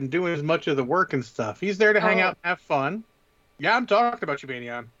interested in doing as much of the work and stuff. He's there to hang out and have fun. Yeah, I'm talking about you,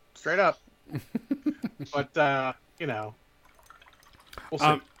 Banyan. Straight up. But, we'll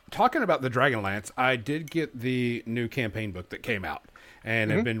see. Talking about the Dragonlance, I did get the new campaign book that came out,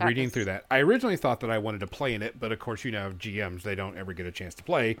 and have been reading through that. I originally thought that I wanted to play in it, but of course, GMs, they don't ever get a chance to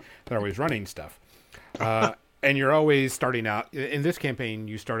play. They're always running stuff. And you're always starting out. In this campaign,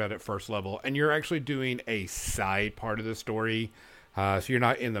 you start out at first level, and you're actually doing a side part of the story. So you're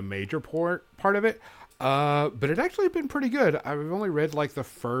not in the major part of it. But it actually been pretty good. I've only read like the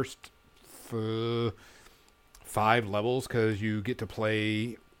first 5 levels, because you get to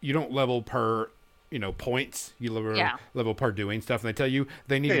play. You don't level per, points. You level per doing stuff. And they tell you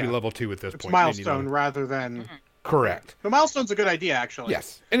they need to be level 2 at this point. It's milestone rather than... Correct. The milestone's a good idea, actually.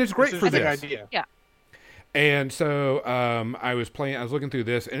 Yes. And it's great for this. It's a big idea. Yeah. And so I was looking through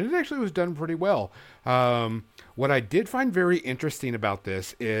this, and it actually was done pretty well. What I did find very interesting about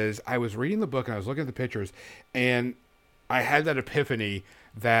this is I was reading the book and I was looking at the pictures, and I had that epiphany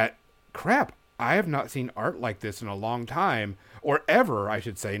that, crap, I have not seen art like this in a long time, or ever, I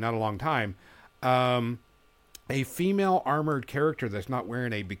should say, not a long time. A female armored character that's not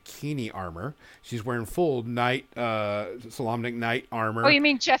wearing a bikini armor. She's wearing full Solamnic knight armor. Oh, you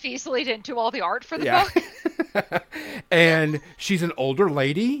mean Jeff Easley didn't do all the art for the book? And she's an older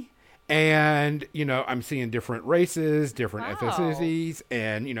lady. And, I'm seeing different races, different ethnicities.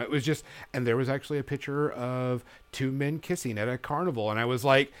 And, it was just, and there was actually a picture of 2 men kissing at a carnival. And I was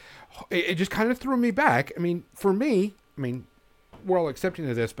like, it just kind of threw me back. I mean, for me, we're all accepting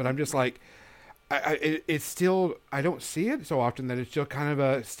of this, but I'm just like, it's still, I don't see it so often that it's still kind of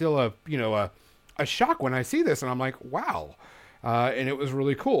a shock when I see this, and I'm like, wow. And it was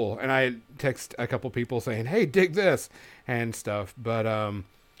really cool. And I text a couple people saying, hey, dig this and stuff. But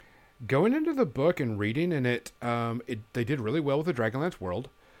going into the book and reading in it, they did really well with the Dragonlance world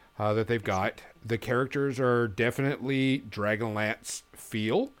that they've got. The characters are definitely Dragonlance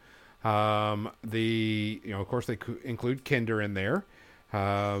feel. Of course, they include Kinder in there.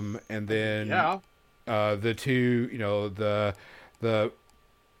 And then the 2, the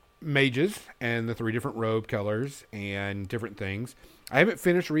mages and the 3 different robe colors and different things. I haven't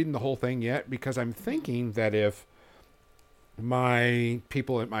finished reading the whole thing yet, because I'm thinking that if my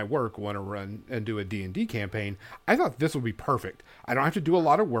people at my work want to run and do a D&D campaign, I thought this would be perfect. I don't have to do a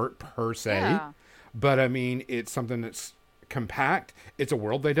lot of work per se, but it's something that's compact. It's a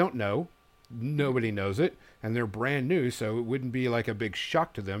world they don't know. Nobody knows it, and they're brand new, so it wouldn't be like a big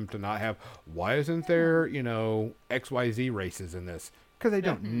shock to them to not have, why isn't there, XYZ races in this? Because they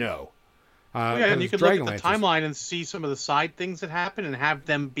don't know. And you can look at the timeline and see some of the side things that happen and have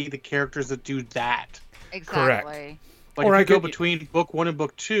them be the characters that do that. Exactly. Correct. Like, or if you go between book 1 and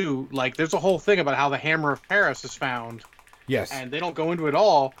book 2, like, there's a whole thing about how the Hammer of Paris is found. Yes. And they don't go into it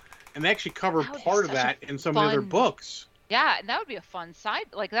all, and they actually cover part of that in some of the other books. Yeah, and that would be a fun that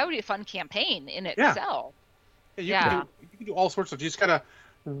would be a fun campaign in itself. You can do all sorts of. You just gotta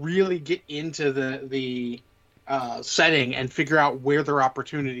really get into the setting and figure out where their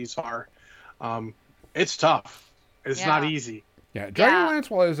opportunities are. It's tough. It's not easy. Yeah, Dragonlance,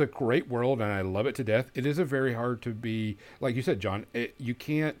 while it is a great world and I love it to death, it is a very hard to be, like you said, John. You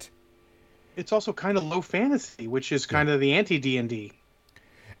can't. It's also kind of low fantasy, which is kind of the anti D&D.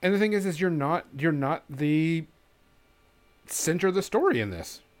 And the thing is you're not the center of the story in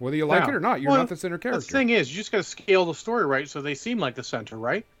this, whether you like it or not. You're not the center character. The thing is, you just got to scale the story right so they seem like the center,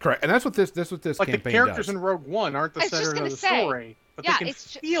 right? Correct, and that's what this like campaign the characters does. in Rogue One aren't the center of the story, but they can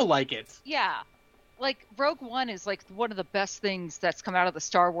feel like it. Yeah, like Rogue One is like one of the best things that's come out of the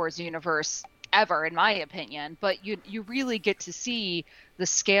Star Wars universe ever, in my opinion. But you really get to see the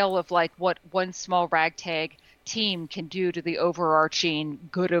scale of like what one small ragtag team can do to the overarching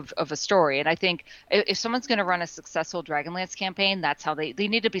good of a story. And I think if someone's going to run a successful Dragonlance campaign, that's how they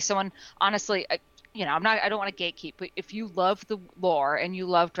need to be someone, honestly, I don't want to gatekeep, but if you love the lore and you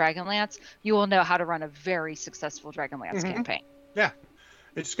love Dragonlance, you will know how to run a very successful Dragonlance campaign. Yeah.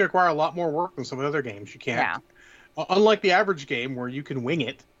 It's just going to require a lot more work than some of the other games. You can't. Yeah. Unlike the average game where you can wing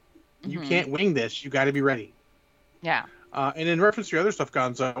it, you can't wing this. You got to be ready. Yeah. And in reference to your other stuff,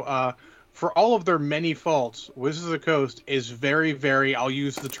 Gonzo, for all of their many faults, Wizards of the Coast is very, very, I'll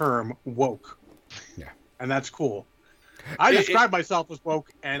use the term, woke. Yeah. And that's cool. I describe myself as woke,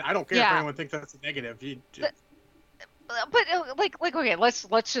 and I don't care if anyone thinks that's a negative. But okay,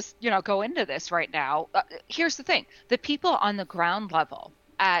 let's just go into this right now. Here's the thing: the people on the ground level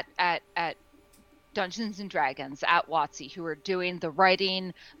at Dungeons and Dragons at WotC who are doing the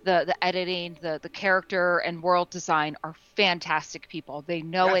writing, the editing, the character and world design are fantastic people. They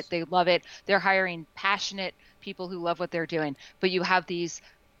know it, they love it. They're hiring passionate people who love what they're doing. But you have these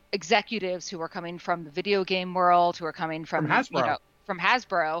executives who are coming from the video game world, who are coming from Hasbro. From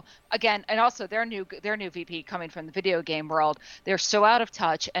Hasbro again, and also their new VP coming from the video game world. They're so out of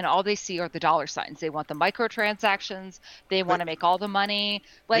touch, and all they see are the dollar signs. They want the microtransactions. They want to make all the money.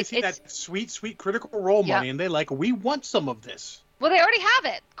 Like, they see that sweet Critical Role money, and they we want some of this. Well, they already have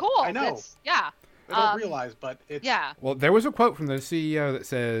it. Cool. I know. Yeah. They don't realize, but it's... Yeah. Well, there was a quote from the CEO that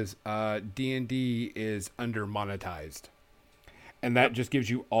says D&D is under monetized. And that just gives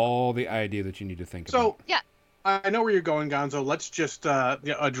you all the idea that you need to think about. So, yeah. I know where you're going, Gonzo. Let's just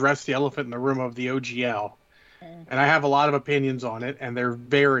address the elephant in the room of the OGL. And I have a lot of opinions on it, and they're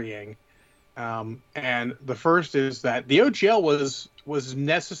varying. And the first is that the OGL was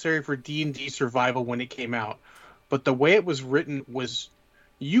necessary for D&D survival when it came out. But the way it was written was...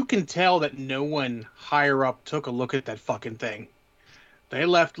 You can tell that no one higher up took a look at that fucking thing. They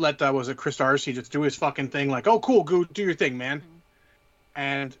let was it Chris Darcy just do his fucking thing, like, oh, cool, go do your thing, man. Mm-hmm.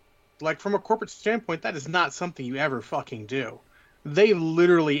 And, like, from a corporate standpoint, that is not something you ever fucking do. They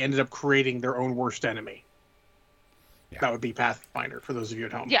literally ended up creating their own worst enemy. Yeah. That would be Pathfinder, for those of you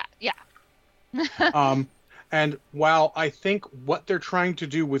at home. Yeah. And while I think what they're trying to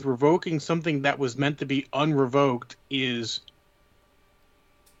do with revoking something that was meant to be unrevoked is...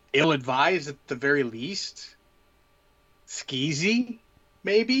 ill-advised at the very least, skeezy,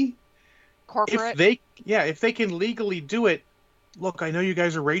 maybe. Corporate. If they can legally do it, look, I know you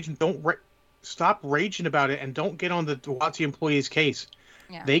guys are raging. Stop raging about it, and don't get on the WotC employees' case.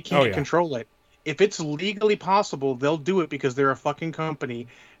 Yeah. They can't control it. If it's legally possible, they'll do it because they're a fucking company.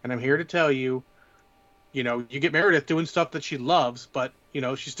 And I'm here to tell you, you get Meredith doing stuff that she loves, but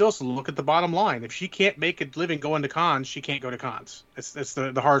she still has to look at the bottom line. If she can't make a living going to cons, she can't go to cons. That's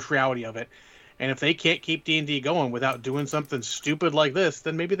the harsh reality of it. And if they can't keep D&D going without doing something stupid like this,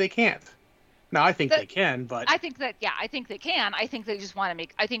 then maybe they can't. Now, I think they can, but... I think they can. I think they just want to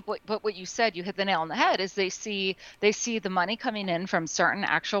make... I think what you said, you hit the nail on the head, is they see the money coming in from certain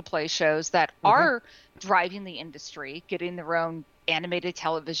actual play shows that are driving the industry, getting their own animated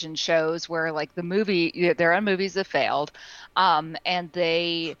television shows where, like, their own movies have failed, and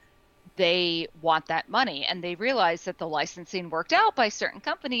they want that money, and they realize that the licensing worked out by certain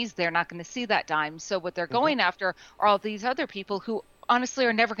companies. They're not going to see that dime, so what they're going after are all these other people who honestly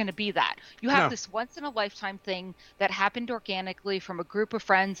are never going to be that. You have this once in a lifetime thing that happened organically from a group of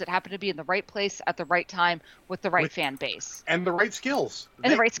friends that happened to be in the right place at the right time with the right fan base and the right skills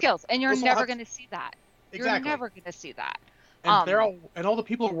and you're never going to see that. Exactly. You're never going to see that. And all the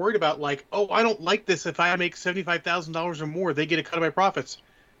people are worried about, like, oh, I don't like this. If I make $75,000 or more, they get a cut of my profits.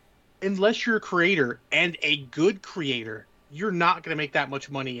 Unless you're a creator and a good creator, you're not going to make that much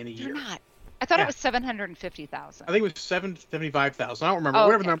money in a year. You're not. I thought it was $750,000. I think it was $775,000. I don't remember.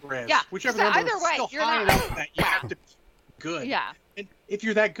 Whatever the number is. Yeah. Whichever so number either is way, still you're high not... enough that you have to be good. Yeah. And if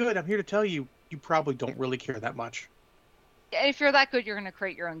you're that good, I'm here to tell you, you probably don't really care that much. If you're that good, you're going to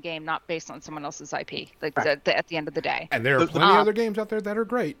create your own game, not based on someone else's IP. Like at the end of the day. And there are plenty of other games out there that are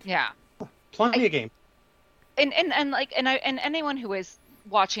great. Yeah. Plenty of games. And anyone who is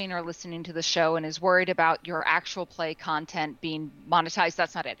watching or listening to the show and is worried about your actual play content being monetized,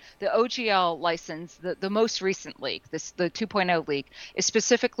 that's not it. The OGL license, the most recent leak, the 2.0 leak, is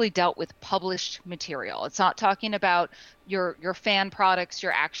specifically dealt with published material. It's not talking about your fan products,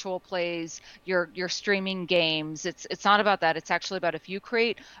 your actual plays, your streaming games. It's not about that. It's actually about if you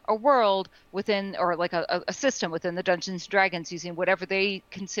create a world within, or like a system within the Dungeons & Dragons using whatever they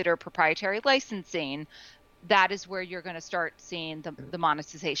consider proprietary licensing, that is where you're going to start seeing the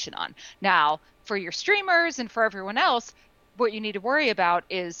monetization on. Now, for your streamers and for everyone else, what you need to worry about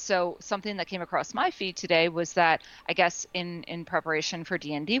is, so something that came across my feed today was that, I guess in preparation for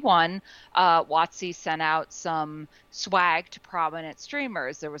D&D 1, WotC sent out some swag to prominent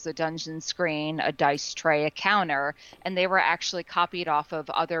streamers. There was a dungeon screen, a dice tray, a counter, and they were actually copied off of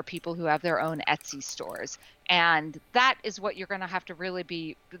other people who have their own Etsy stores. And that is what you're going to have to really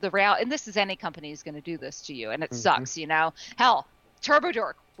be and this is any company who's going to do this to you, and it sucks, Hell,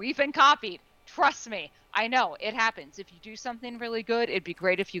 TurboDork, we've been copied. Trust me, I know it happens. If you do something really good, it'd be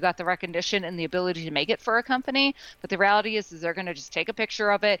great if you got the recognition and the ability to make it for a company. But the reality is they're going to just take a picture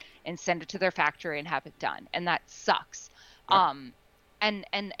of it and send it to their factory and have it done, and that sucks. Yep.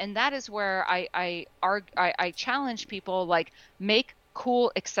 And that is where I challenge people, like, make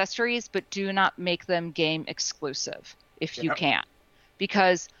cool accessories, but do not make them game exclusive if you can,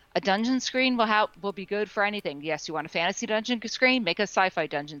 because a dungeon screen will be good for anything. Yes, you want a fantasy dungeon screen, make a sci-fi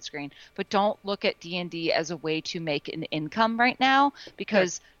dungeon screen, but don't look at D&D as a way to make an income right now,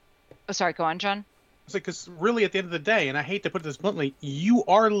 because oh, sorry, go on, John. Because really, at the end of the day, and I hate to put this bluntly, you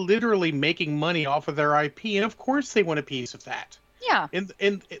are literally making money off of their IP, and of course they want a piece of that. Yeah.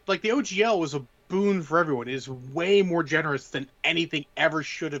 In like the OGL was a boon for everyone. It is way more generous than anything ever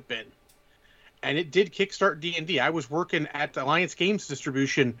should have been. And it did kickstart D&D. I was working at Alliance Games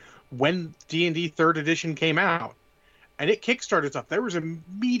Distribution when D&D 3rd edition came out. And it kickstarted stuff. There was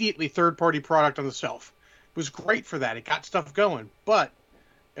immediately third-party product on the shelf. It was great for that. It got stuff going. But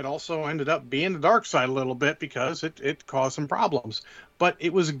it also ended up being the dark side a little bit because it caused some problems. But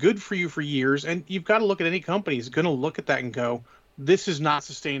it was good for you for years. And you've got to look at any company is going to look at that and go, this is not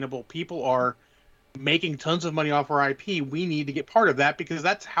sustainable. People are making tons of money off our IP. We need to get part of that because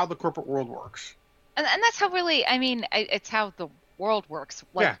that's how the corporate world works. And that's how really, I mean, it's how the world works,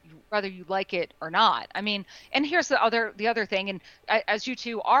 like Yeah. whether you like it or not. I mean, and here's the other thing, and as you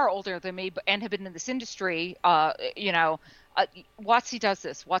two are older than me and have been in this industry, WotC does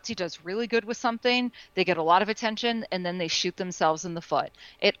this. WotC does really good with something. They get a lot of attention, and then they shoot themselves in the foot.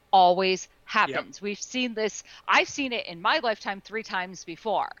 It always happens. Yep. We've seen this. I've seen it in my lifetime 3 times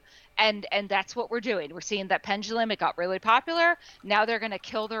before. And that's what we're doing. We're seeing that pendulum. It got really popular. Now they're going to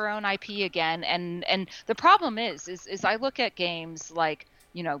kill their own IP again. And the problem is I look at games like,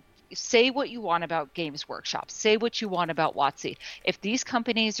 say what you want about Games Workshop. Say what you want about WotC. If these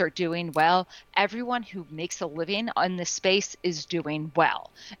companies are doing well, everyone who makes a living in this space is doing well.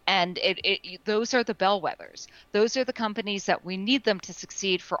 And those are the bellwethers. Those are the companies that we need them to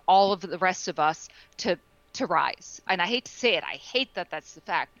succeed for all of the rest of us to rise. And I hate to say it. I hate that that's the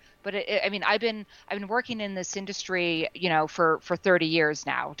fact. But I mean, I've been working in this industry, for 30 years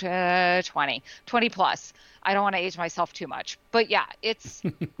now, 20 plus. I don't want to age myself too much, but yeah,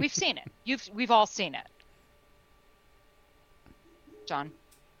 we've seen it. We've all seen it. John.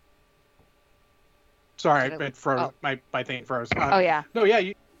 Sorry, I froze. My thing froze. Yeah. No, yeah,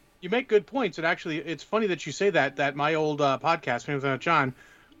 you make good points. And actually, it's funny that you say that my old podcast, Famous Out John,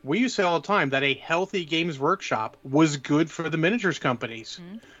 we used to say all the time that a healthy Games Workshop was good for the miniatures companies.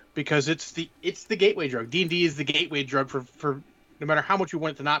 Mm-hmm. Because it's the gateway drug. D&D is the gateway drug for no matter how much you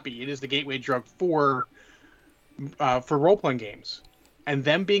want it to not be. It is the gateway drug for role playing games, and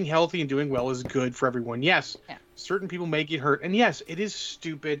them being healthy and doing well is good for everyone. Yes, certain people may get hurt, and yes, it is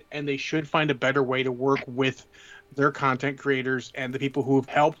stupid, and they should find a better way to work with their content creators and the people who have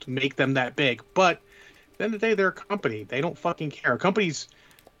helped make them that big. But at the end of the day, they're a company. They don't fucking care. Companies.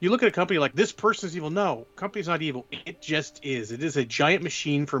 You look at a company like this person's evil. No, company's not evil. It just is. It is a giant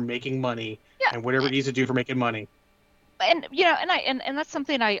machine for making money and whatever it needs to do for making money. And and that's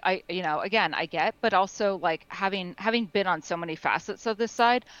something I again I get, but also like having been on so many facets of this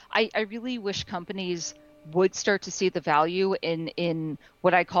side, I really wish companies would start to see the value in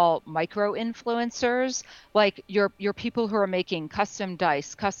what I call micro influencers, like your people who are making custom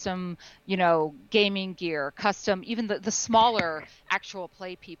dice, custom, gaming gear, custom, even the smaller actual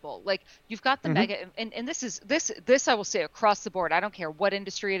play people. Like you've got the mega, and this I will say across the board. I don't care what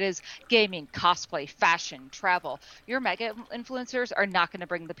industry it is, gaming, cosplay, fashion, travel. Your mega influencers are not going to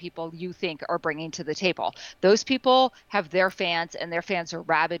bring the people you think are bringing to the table. Those people have their fans, and their fans are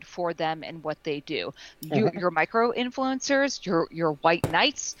rabid for them and what they do. Your micro influencers, your white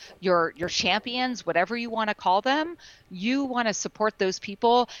knights, your champions, whatever you want to call them, you want to support those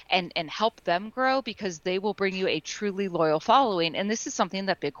people and help them grow because they will bring you a truly loyal following. And this is something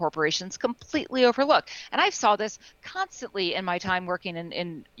that big corporations completely overlook. And I saw this constantly in my time working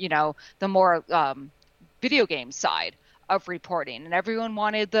in the more video game side of reporting. And everyone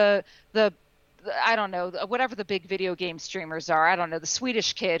wanted the I don't know, whatever the big video game streamers are. I don't know, the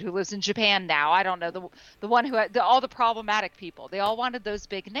Swedish kid who lives in Japan now. I don't know, the one who had all the problematic people. They all wanted those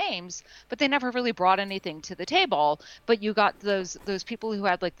big names, but they never really brought anything to the table. But you got those people who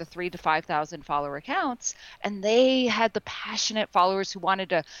had like the 3,000 to 5,000 follower accounts, and they had the passionate followers who wanted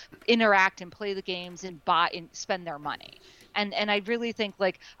to interact and play the games and buy and spend their money. And I really think,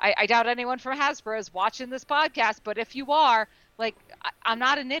 like, I doubt anyone from Hasbro is watching this podcast, but if you are, like, I'm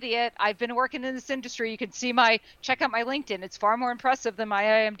not an idiot. I've been working in this industry. You can check out my LinkedIn. It's far more impressive than my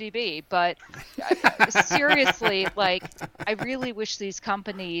IMDb. But seriously, like, I really wish these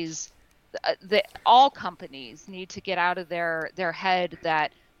companies, all companies need to get out of their head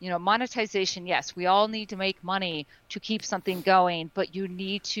that, monetization, yes, we all need to make money to keep something going, but you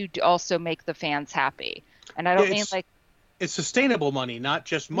need to also make the fans happy. And I don't mean like... It's sustainable money, not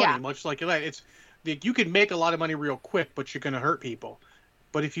just money, much like it's... You can make a lot of money real quick, but you're going to hurt people.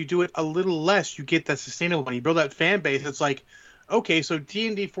 But if you do it a little less, you get that sustainable money. You build that fan base. It's like, okay, so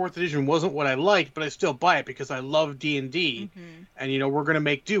D&D 4th edition wasn't what I liked, but I still buy it because I love D&D. And, we're going to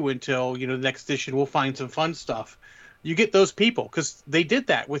make do until, the next edition we'll find some fun stuff. You get those people because they did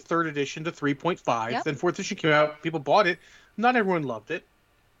that with 3rd edition to 3.5. Then 4th edition came out. People bought it. Not everyone loved it.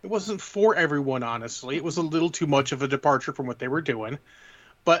 It wasn't for everyone, honestly. It was a little too much of a departure from what they were doing.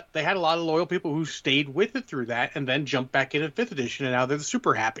 But they had a lot of loyal people who stayed with it through that and then jumped back in at 5th edition, and now they're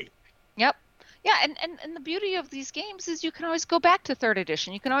super happy. Yep. Yeah, and the beauty of these games is you can always go back to 3rd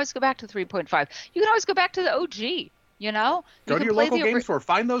edition. You can always go back to 3.5. You can always go back to the OG, you know? Go to your local game store.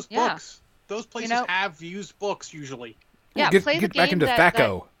 Find those books. Those places have used books usually. Yeah, get, play the get game back into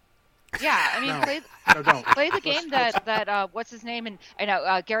THAC0. Yeah, I mean, don't. Play the game that what's his name, and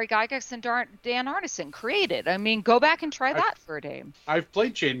Gary Gygax and Dan Arneson created. I mean, go back and try that for a game. I've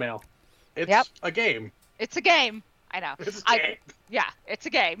played Chainmail. It's a game. It's a game. I know. It's a game. Yeah, it's a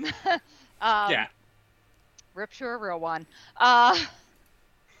game. Yeah. Rip to a real one.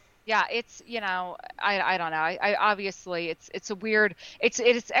 Yeah, it's, I don't know. I obviously it's a weird,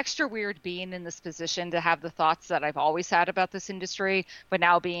 it's extra weird being in this position to have the thoughts that I've always had about this industry, but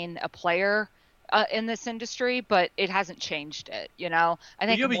now being a player in this industry, but it hasn't changed it, I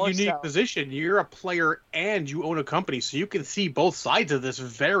think you have a unique position. You're a player and you own a company, so you can see both sides of this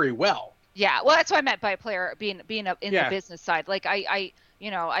very well. Yeah, well, that's what I meant by player being in the business side. Like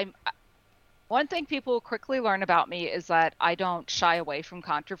I'm. One thing people quickly learn about me is that I don't shy away from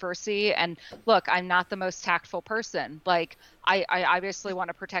controversy. And look, I'm not the most tactful person. Like, I obviously want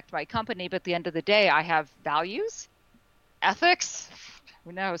to protect my company, but at the end of the day, I have values, ethics,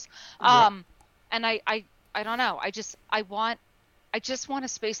 who knows? Yeah. And I don't know. I just want a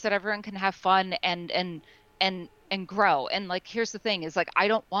space that everyone can have fun and grow. And like, here's the thing is like, I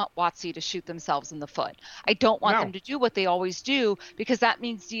don't want WotC to shoot themselves in the foot. I don't want them to do what they always do, because that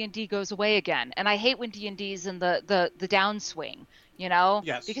means D&D goes away again. And I hate when D&D's in the downswing,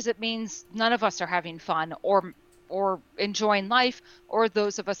 Yes. because it means none of us are having fun or enjoying life, or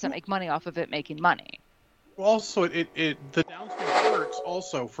those of us that make money off of it making money. Also, the downswing hurts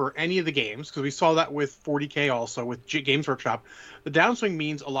also for any of the games, because we saw that with 40K also, with Games Workshop. The downswing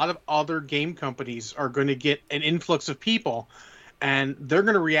means a lot of other game companies are going to get an influx of people, and they're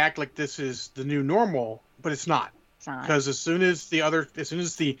going to react like this is the new normal, but it's not. Because as soon as the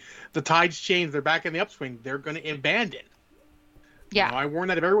tides change, they're back in the upswing, they're going to abandon. Yeah. I warn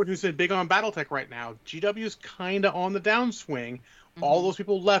that of everyone who's big on BattleTech right now. GW is kind of on the downswing. Mm-hmm. All those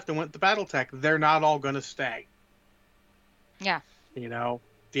people left and went to BattleTech. They're not all going to stay. Yeah.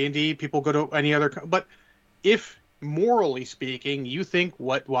 D&D, people go to any other... But if, morally speaking, you think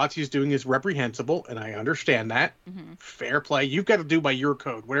what WotC is doing is reprehensible, and I understand that, fair play. You've got to do by your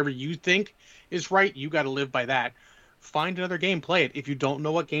code. Whatever you think is right, you got to live by that. Find another game, play it. If you don't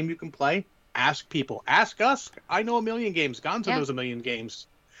know what game you can play, ask people. Ask us. I know a million games. Gonzo knows a million games.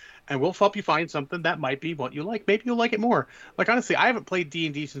 And we'll help you find something that might be what you like. Maybe you'll like it more. Like, honestly, I haven't played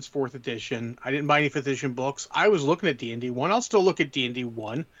D&D since 4th edition. I didn't buy any 5th edition books. I was looking at D&D 1. I'll still look at D&D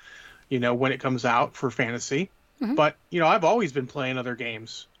 1, when it comes out for fantasy. Mm-hmm. But, I've always been playing other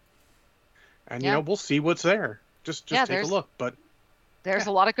games. And, we'll see what's there. Just take a look. But there's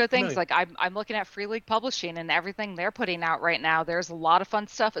a lot of good things. Like, I'm looking at Free League Publishing and everything they're putting out right now. There's a lot of fun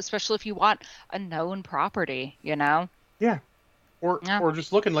stuff, especially if you want a known property, Yeah. Or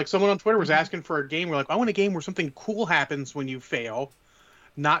just looking, like someone on Twitter was asking for a game. We're like, I want a game where something cool happens when you fail,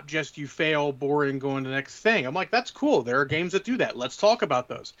 not just you fail, boring, going to the next thing. I'm like, that's cool. There are games that do that. Let's talk about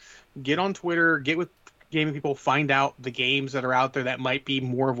those. Get on Twitter, get with gaming people, find out the games that are out there that might be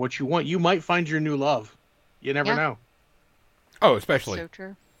more of what you want. You might find your new love. You never know. Oh, especially. So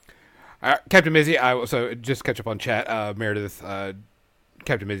true. Captain Mizzy, I also just catch up on chat. Meredith,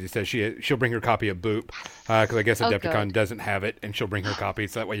 Captain Mizzy says she'll bring her copy of Boop, because I guess Adepticon doesn't have it, and she'll bring her copy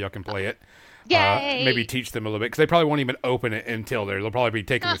so that way y'all can play it. Yay! Maybe teach them a little bit, because they probably won't even open it until there. They'll probably be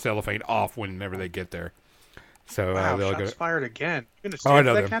taking the cellophane off whenever they get there. So they'll shots go. Fired again. You understand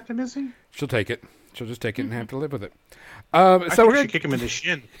that, Captain Mizzy? She'll take it. She'll just take it and have to live with it. So we're gonna kick him in the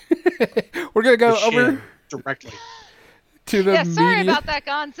shin. We're gonna go over directly to the sorry about that,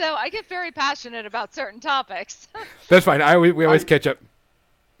 Gonzo. I get very passionate about certain topics. That's fine. We always catch up.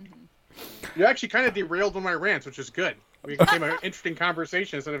 You actually kind of derailed on my rants, which is good. We became an interesting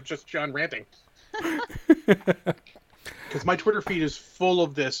conversation instead of just John ranting. Because my Twitter feed is full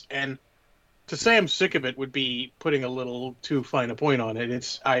of this, and to say I'm sick of it would be putting a little too fine a point on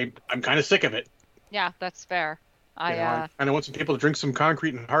it. I'm kind of sick of it. Yeah, that's fair. I want some people to drink some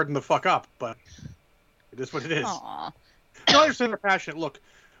concrete and harden the fuck up, but it is what it is. Aww. I understand they're passionate. Look,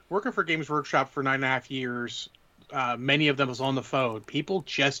 working for Games Workshop for 9.5 years, many of them was on the phone. People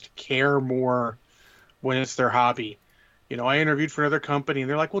just care more when it's their hobby. I interviewed for another company, and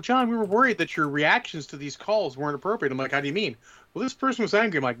they're like, well, John, we were worried that your reactions to these calls weren't appropriate. I'm like, how do you mean? Well, this person was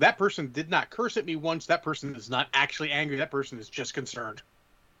angry. I'm like, that person did not curse at me once. That person is not actually angry. That person is just concerned.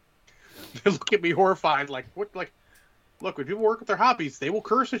 They look at me horrified, like, what? Like, Look, when people work with their hobbies, they will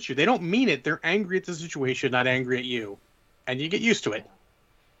curse at you. They don't mean it. They're angry at the situation, not angry at you. And you get used to it.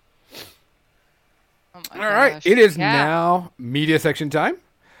 Oh All my right. gosh. It is Yeah. now media section time.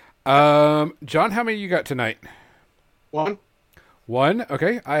 John, how many you got tonight? One. One.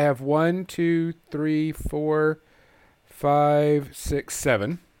 Okay. I have 1, 2, 3, 4, 5, 6,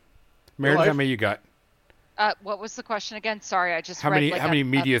 7. Meredith, how life. many you got? What was the question again? Sorry, I just How read many like how many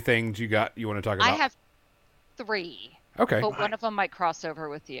media things you got you want to talk about? I have 3, Okay. but one of them might cross over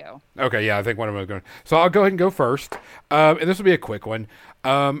with you. Okay, yeah, I think one of them is going. So I'll go ahead and go first, and this will be a quick one.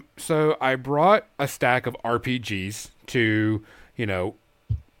 So I brought a stack of RPGs to,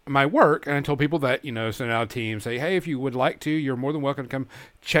 my work, and I told people that, send out a team, say, hey, if you would like to, you're more than welcome to come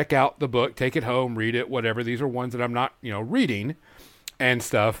check out the book, take it home, read it, whatever. These are ones that I'm not, reading and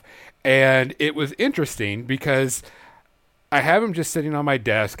stuff. And it was interesting because I have them just sitting on my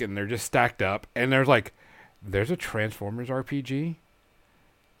desk, and they're just stacked up, and there's a Transformers RPG.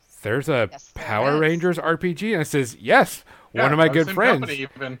 There's a Yes, there Power is. Rangers RPG. And it says, yes, one Yeah, of my the good same friends. company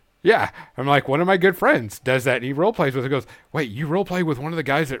even. Yeah. I'm like, one of my good friends does that. And he role plays with it. Goes, wait, you role play with one of the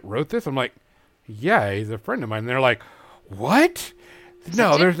guys that wrote this? I'm like, yeah, he's a friend of mine. And they're like, what?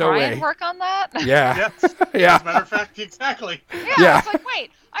 No, Did there's no Brian way. work on that? Yeah. Yes. Yeah. As a matter of fact, exactly. Yeah, Yeah. I was like,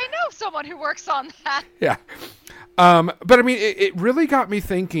 wait, I know someone who works on that. Yeah. But I mean, it really got me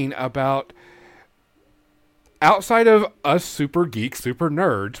thinking about, outside of us super geeks, super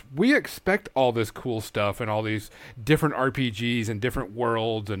nerds, we expect all this cool stuff and all these different RPGs and different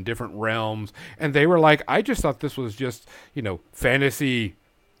worlds and different realms. And they were like, I just thought this was just, fantasy,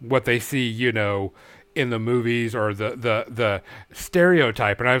 what they see, in the movies or the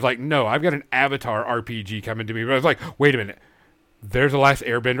stereotype. And I was like, no, I've got an Avatar RPG coming to me. But I was like, wait a minute. There's a Last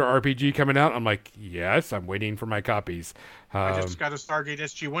Airbender RPG coming out. I'm like, yes, I'm waiting for my copies. I just got a Stargate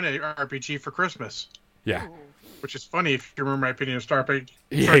SG-1 RPG for Christmas. Yeah. Which is funny if you remember my opinion of Stargate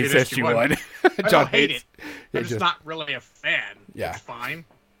He hates SG-1. SG-1. I John don't hate hates it. I'm just not really a fan. Yeah. It's fine.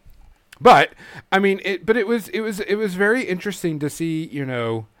 But I mean, it was very interesting to see,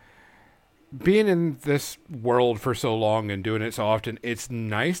 being in this world for so long and doing it so often. It's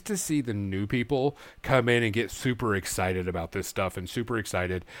nice to see the new people come in and get super excited about this stuff and super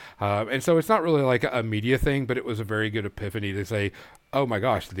excited. And so it's not really like a media thing, but it was a very good epiphany to say, oh my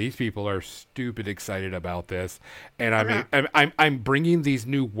gosh, these people are stupid excited about this. And I mean, I'm bringing these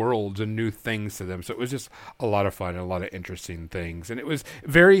new worlds and new things to them. So it was just a lot of fun and a lot of interesting things. And it was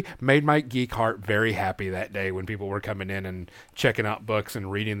made my geek heart very happy that day when people were coming in and checking out books and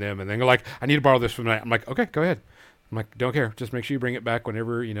reading them. And then they're like, I need to borrow this from tonight. I'm like, okay, go ahead. I'm like, don't care. Just make sure you bring it back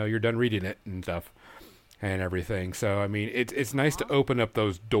whenever, you're done reading it and stuff and everything. So, I mean, it's nice to open up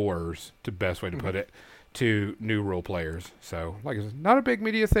those doors, to best way to put it, to new role players. So, like I said, not a big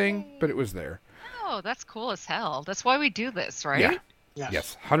media thing, but it was there. Oh, that's cool as hell. That's why we do this, right? Yeah.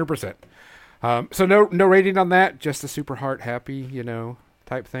 Yes, 100%. So no rating on that, just a super heart happy,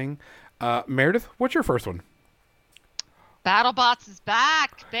 type thing. Meredith, what's your first one? BattleBots is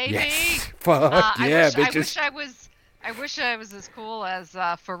back, baby. Yes. Fuck yeah, bitches. I wish I was as cool as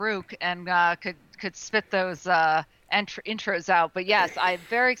Farouk and could spit those intros out. But yes, I'm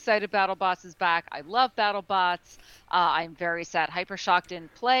very excited. BattleBots is back. I love BattleBots. I'm very sad Hypershock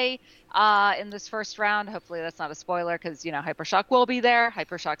didn't play in this first round. Hopefully that's not a spoiler because Hypershock will be there.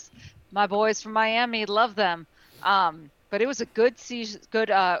 Hypershock's my boys from Miami. Love them. But it was a good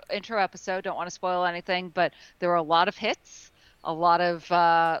intro episode. Don't want to spoil anything, but there were a lot of hits, a lot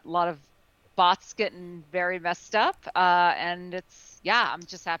of bots getting very messed up, and I'm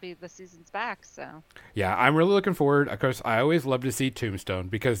just happy the season's back. So yeah, I'm really looking forward. Of course, I always love to see Tombstone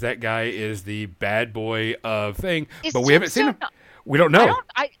because that guy is the bad boy of thing. But we haven't seen him. We don't know.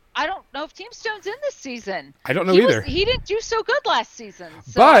 I don't know if Tombstone's in this season. I don't know either. He didn't do so good last season,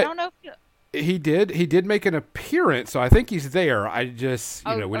 so but I don't know. He did make an appearance, so I think he's there. I just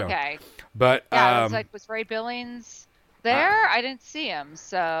we don't. Okay. But yeah, was Ray Billings there? I didn't see him,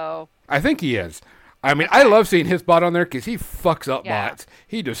 so I think he is. I mean, I love seeing his bot on there because he fucks up Yeah. bots.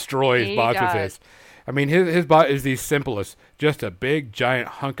 He destroys He bots with does. his. I mean, his bot is the simplest, just a big giant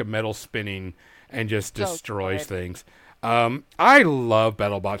hunk of metal spinning and just So destroys good. things. I love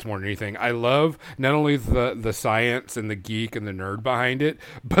BattleBots more than anything. I love not only the science and the geek and the nerd behind it,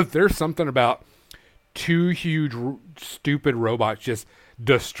 but there's something about two huge stupid robots just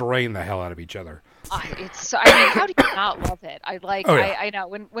destroying the hell out of each other. I mean, how do you not love it? Oh, yeah. I know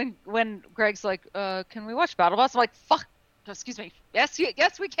when Greg's like, can we watch BattleBots? I'm like, fuck. Excuse me. Yes,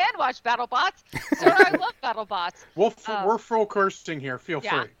 we can watch BattleBots. So I love BattleBots. We're full cursing here. Feel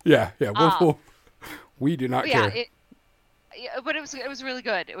Yeah. free. Yeah. We do not Yeah, care. Yeah, but it was really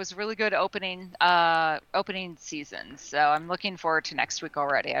good. It was a really good opening season. So I'm looking forward to next week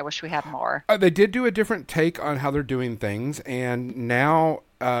already. I wish we had more. They did do a different take on how they're doing things, and now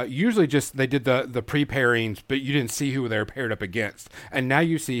usually just they did the pre pairings, but you didn't see who they're paired up against, and now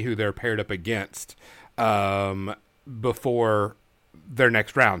you see who they're paired up against before their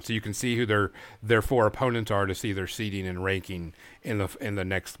next round, so you can see who their four opponents are to see their seeding and ranking in the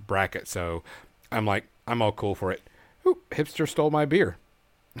next bracket. So I'm all cool for it. Ooh, hipster stole my beer.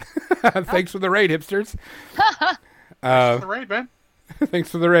 Thanks for the raid, hipsters. Thanks for the raid, man.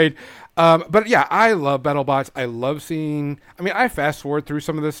 Thanks for the raid. But yeah, I love BattleBots. I love seeing. I mean, I fast forward through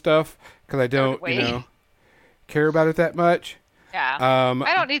some of this stuff because I don't, care about it that much. Yeah,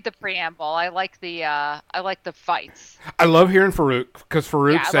 I don't need the preamble. I like the fights. I love hearing Farouk because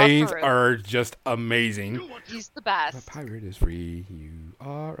Farouk's sayings are just amazing. He's the best. A pirate is free. You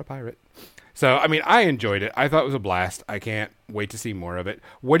are a pirate. So, I mean, I enjoyed it. I thought it was a blast. I can't wait to see more of it.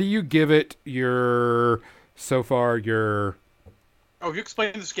 What do you give it so far? Oh, you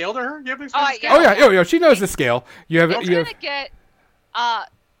explained the scale to her? You haven't explained the scale? Oh, yeah. She knows the scale.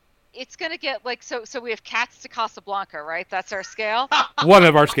 It's gonna get like so we have Cats to Casablanca, right? That's our scale. One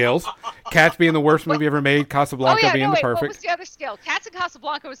of our scales. Cats being the worst movie ever made, Casablanca being the perfect. What was the other scale? Cats and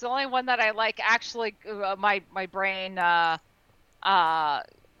Casablanca was the only one that I like. Actually, my brain,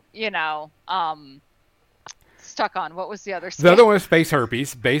 stuck on. What was the other scale? The other one was Space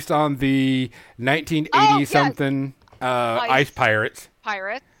Herpes, based on the 1980 something Ice Pirates.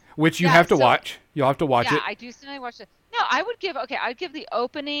 Which you have to watch. You'll have to watch it. Yeah, I do still watch it. No, I'd give the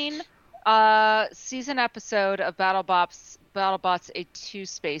opening season episode of BattleBots a 2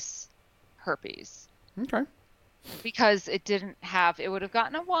 space herpes. Okay. Because it would have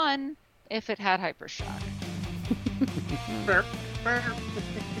gotten a 1 if it had Hypershock. Fair.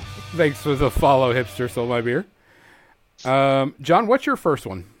 Thanks for the follow, hipster stole my beer. John, what's your first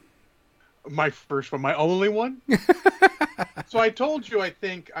one? My first one, my only one? So I told you, I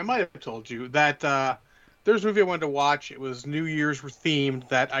might have told you, that there's a movie I wanted to watch. It was New Year's themed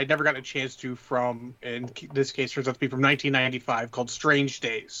that I never got a chance to from, in this case, turns out to be from 1995, called Strange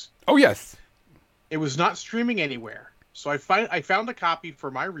Days. Oh, yes. It was not streaming anywhere. So I found a copy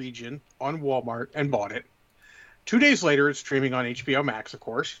for my region on Walmart and bought it. 2 days later, it's streaming on HBO Max, of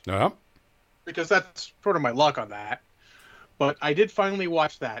course. Because that's sort of my luck on that. But I did finally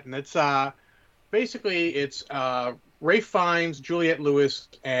watch that, and it's basically Ralph Fiennes, Juliette Lewis,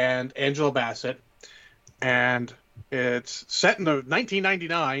 and Angela Bassett, and it's set in the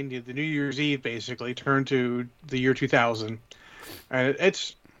 1999, the New Year's Eve, basically turned to the year 2000, and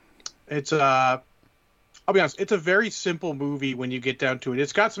it's I'll be honest, it's a very simple movie when you get down to it.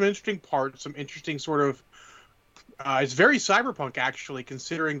 It's got some interesting parts, some interesting sort of. It's very cyberpunk, actually,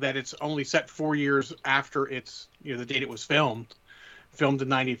 considering that it's only set 4 years after the date it was filmed. Filmed in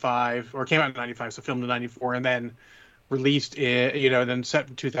 95, or came out in 95, so filmed in 94, and then released, then set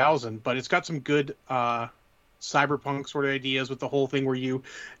in 2000. But it's got some good cyberpunk sort of ideas with the whole thing where you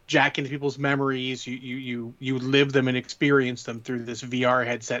jack into people's memories, you live them and experience them through this VR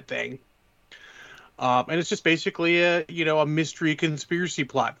headset thing. And it's just basically a mystery conspiracy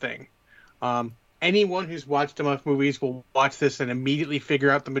plot thing. Anyone who's watched enough movies will watch this and immediately figure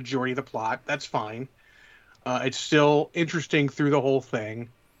out the majority of the plot. That's fine. It's still interesting through the whole thing.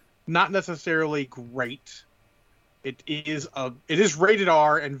 Not necessarily great. It is rated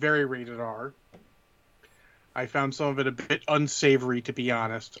R and very rated R. I found some of it a bit unsavory, to be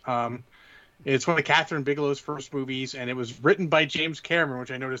honest. It's one of Catherine Bigelow's first movies, and it was written by James Cameron, which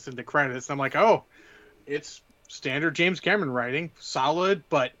I noticed in the credits. I'm like, oh, it's standard James Cameron writing. Solid,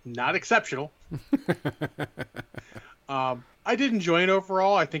 but not exceptional. I did enjoy it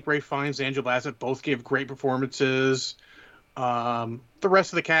overall. I think Ralph Fiennes and Angela Bassett both gave great performances. The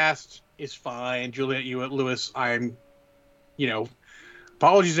rest of the cast is fine. Juliette Lewis, apologies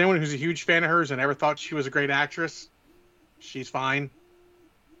to anyone who's a huge fan of hers and never thought she was a great actress. She's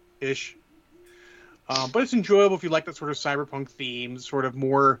fine-ish. But it's enjoyable if you like that sort of cyberpunk theme, sort of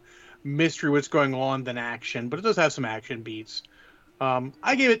more mystery what's going on than action, but it does have some action beats.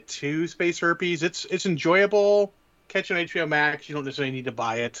 I gave it 2 space herpes. It's enjoyable. Catch it on HBO Max. You don't necessarily need to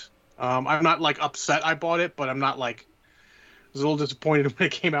buy it. I'm not upset I bought it, but I'm not I was a little disappointed when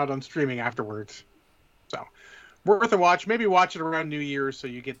it came out on streaming afterwards. So worth a watch. Maybe watch it around New Year's so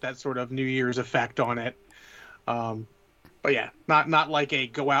you get that sort of New Year's effect on it. But yeah, not like a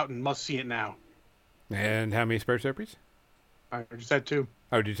go out and must see it now. And how many space herpes? I just had 2.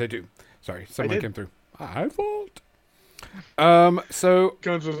 Oh, did you say 2? Sorry, someone came through. My fault. So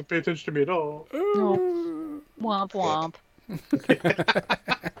Guns doesn't pay attention to me at all. Womp womp.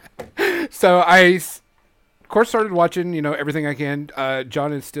 So I course, started watching, everything I can.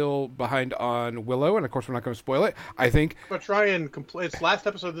 John is still behind on Willow, and of course, we're not going to spoil it. I think. I'm gonna try and complete. It's last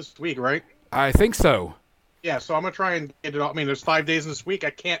episode this week, right? I think so. Yeah, so I'm gonna try and get it all. I mean, there's 5 days in this week. I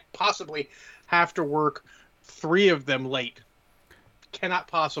can't possibly have to work 3 of them late. Cannot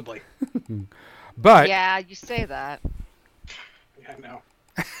possibly. But Yeah, you say that. Yeah, no.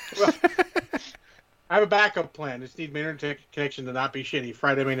 Well, I have a backup plan. Just need my internet connection to not be shitty.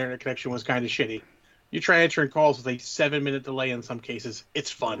 Friday, my internet connection was kind of shitty. You try answering calls with a 7-minute delay in some cases. It's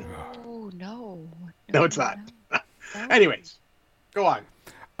fun. Oh no. No, it's not. No. Anyways, go on.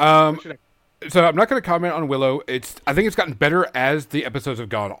 What should I- So I'm not going to comment on Willow. I think it's gotten better as the episodes have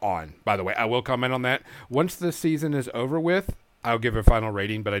gone on. By the way, I will comment on that once the season is over with. I'll give a final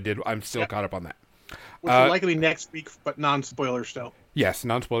rating, but I'm still caught up on that. Which will likely next week, but non-spoiler still. Yes,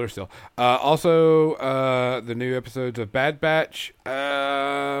 non-spoiler still. Also, the new episodes of Bad Batch.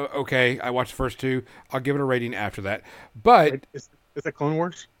 Okay, I watched the first 2. I'll give it a rating after that. But Is it Clone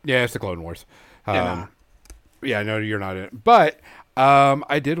Wars? yeah, it's the Clone Wars. Yeah. Yeah, no, you're not in it. But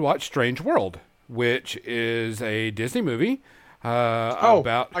I did watch Strange World, which is a Disney movie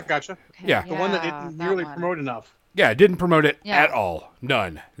about. I gotcha. Yeah. The one that didn't nearly one. promote enough. Yeah, it didn't promote it Yeah. at all.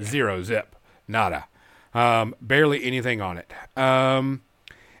 None. Zero. Zip. Nada. Barely anything on it.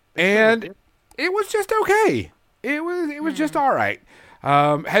 And it was just okay. It was just all right.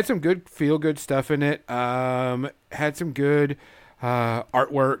 Had some good feel-good stuff in it. Had some good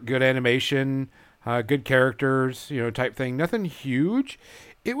artwork, good animation, good characters, type thing. Nothing huge.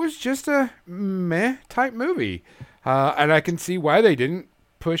 It was just a meh type movie. And I can see why they didn't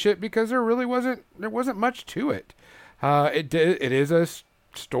push it, because there wasn't much to it. It is a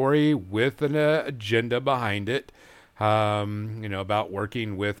story with an agenda behind it, about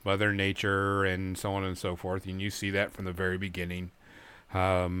working with Mother Nature and so on and so forth, and you see that from the very beginning.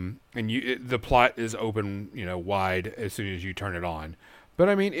 And the plot is open, wide as soon as you turn it on. But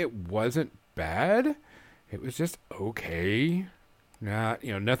I mean, it wasn't bad. It was just okay. Not,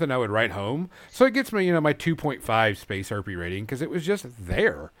 nothing I would write home. So it gets me, my 2.5 Space Herpy rating, because it was just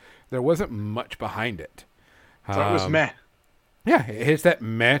there. There wasn't much behind it. So it was meh. Yeah, it hits that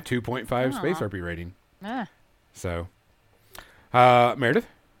meh 2.5 Space Aw. Herpy rating. Eh. So, Meredith?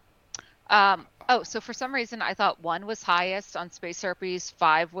 So for some reason I thought 1 was highest on Space Herpes,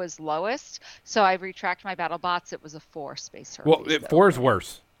 5 was lowest. So I retract my battle bots. It was a 4 Space Herpes. Well, 4 is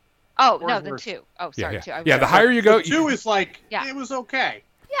worse. Oh, 4 no, is then worse. 2. Oh, Yeah, sorry, yeah. 2. I Yeah, the was- higher you go... 2 is like, Yeah. it was okay.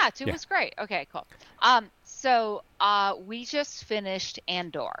 Yeah, 2 Yeah. was great. Okay, cool. So we just finished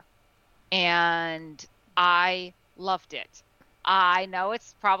Andor, and I loved it. I know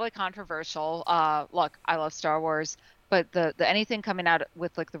it's probably controversial. Look, I love Star Wars, but the anything coming out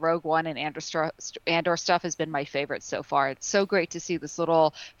with like the Rogue One and Andor stuff has been my favorite so far. It's so great to see this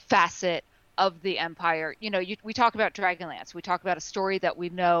little facet of the Empire. We talk about Dragonlance. We talk about a story that we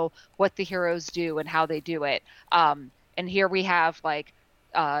know what the heroes do and how they do it. And here we have like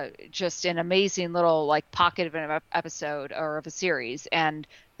just an amazing little like pocket of an episode or of a series. And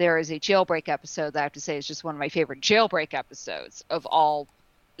there is a jailbreak episode that I have to say is just one of my favorite jailbreak episodes of all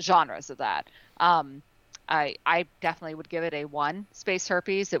genres of that. I definitely would give it a 1 Space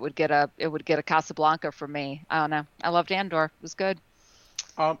Herpes. It would get a Casablanca from me. I don't know. I loved Andor. It was good.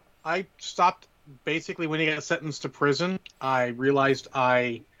 I stopped basically when he got sentenced to prison. I realized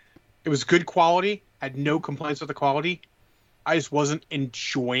it was good quality. Had no complaints with the quality. I just wasn't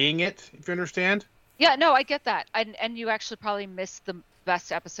enjoying it, if you understand. Yeah, no, I get that. And you actually probably missed the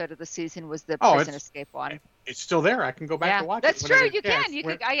best episode of the season was the Oh, prison escape one. It's still there. I can go back Yeah, and watch that's it. true. whenever I You get a can. chance. You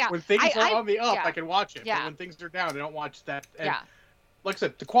when, can. Yeah. When things are on the up, yeah. I can watch it. Yeah. But when things are down, I don't watch that. And Yeah. like I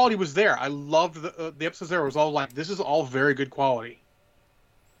said, the quality was there. I loved the episodes there. It was all like, this is all very good quality.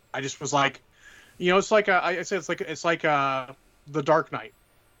 I just was like, it's like I said, it's like The Dark Knight,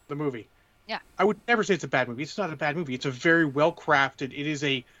 the movie. Yeah. I would never say it's a bad movie. It's not a bad movie. It's a very well crafted. It is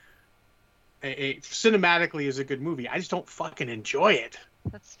a cinematically is a good movie. I just don't fucking enjoy it.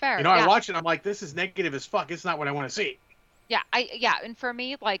 That's fair. I Yeah. watch it. I'm like, this is negative as fuck. It's not what I want to see. Yeah, and for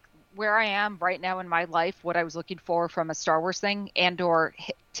me, like where I am right now in my life, what I was looking for from a Star Wars thing, Andor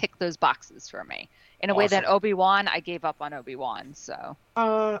ticked those boxes for me. In a way that Awesome. Obi-Wan, I gave up on Obi-Wan. So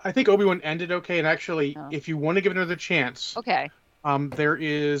I think Obi-Wan ended okay. And actually, Oh. if you want to give it another chance, okay, there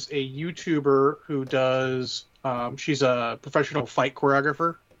is a YouTuber who does. She's a professional fight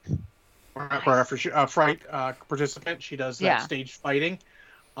choreographer. Fight participant. She does that Yeah. stage fighting.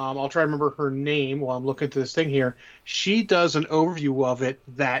 I'll try to remember her name while I'm looking through this thing here. She does an overview of it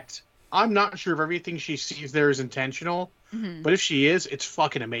that I'm not sure if everything she sees there is intentional, Mhm. But if she is, it's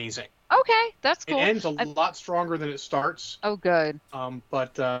fucking amazing. Okay, that's It cool. ends a lot stronger than it starts. Oh, good.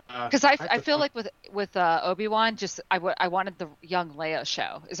 But Because I feel like with Obi-Wan, I wanted the young Leia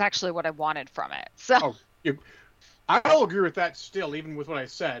show. Is actually what I wanted from it. So oh, I'll agree with that still, even with what I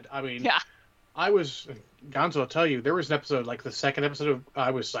said. I mean, yeah. Gonzo will tell you, there was an episode, like the second episode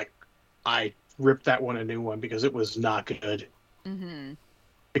I was like, I ripped that one a new one because it was not good. Mm-hmm.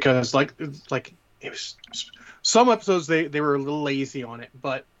 Because like it was some episodes they were a little lazy on it,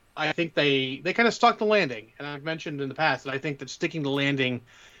 but I think they kind of stuck the landing. And I've mentioned in the past that I think that sticking the landing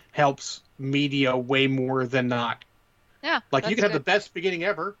helps media way more than not. Yeah. Like you that's can have the good. best beginning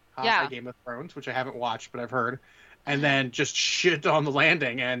ever, Yeah. like Game of Thrones, which I haven't watched but I've heard, and then just shit on the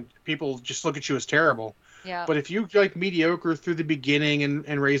landing, and people just look at you as terrible. Yeah. But if you like mediocre through the beginning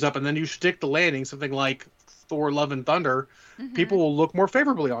and raise up, and then you stick the landing, something like Thor: Love and Thunder, Mhm. people will look more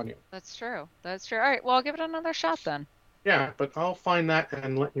favorably on you. That's true. That's true. All right. Well, I'll give it another shot then. Yeah, but I'll find that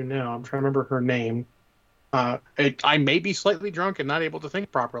and let you know. I'm trying to remember her name. I may be slightly drunk and not able to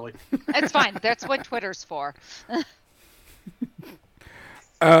think properly. It's fine. That's what Twitter's for.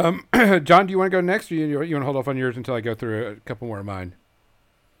 John, do you want to go next, or you want to hold off on yours until I go through a couple more of mine?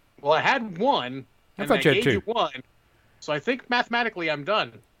 Well, I had one, I and thought I you had gave two. you one, so I think mathematically I'm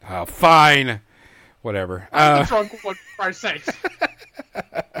done. Oh, fine. Whatever. I'm the drunk one, for Christ's sakes.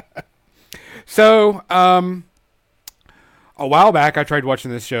 So, a while back, I tried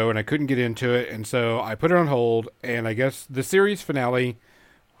watching this show and I couldn't get into it, and so I put it on hold. And I guess the series finale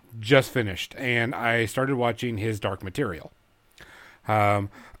just finished, and I started watching His Dark Material.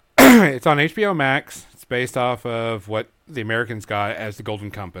 It's on HBO Max. It's based off of what the Americans got as the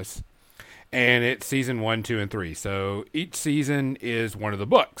Golden Compass, and it's season 1, 2, and 3. So each season is one of the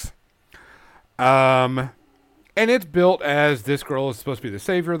books. And it's built as this girl is supposed to be the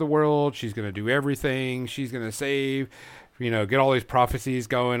savior of the world. She's going to do everything. She's going to save, get all these prophecies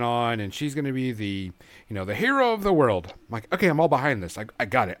going on, and she's going to be the hero of the world. I'm like, okay, I'm all behind this. I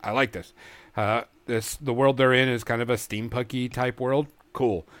got it. I like this. The world they're in is kind of a steampunky type world.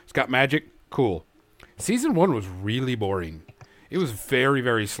 Cool. It's got magic. Cool. Season 1 was really boring. It was very,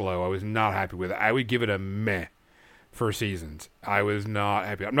 very slow. I was not happy with it. I would give it a meh for seasons. I was not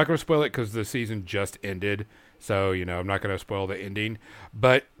happy. I'm not going to spoil it because the season just ended. So, I'm not going to spoil the ending.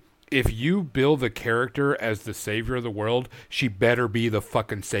 But if you build the character as the savior of the world, she better be the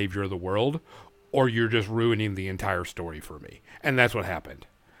fucking savior of the world, or you're just ruining the entire story for me. And that's what happened.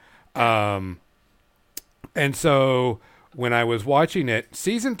 And so when I was watching it,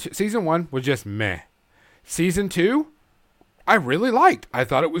 season 1 was just meh. Season 2, I really liked. I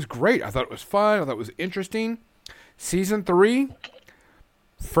thought it was great. I thought it was fun. I thought it was interesting. Season 3,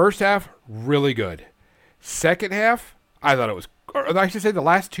 first half, really good. Second half, I thought it was, or I should say the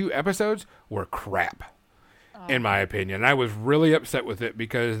last 2 episodes were crap, in my opinion. And I was really upset with it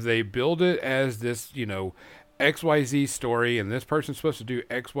because they build it as this, XYZ story, and this person's supposed to do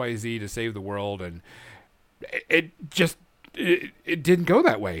XYZ to save the world, and it didn't go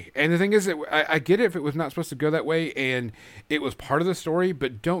that way. And the thing is, I get it if it was not supposed to go that way, and it was part of the story,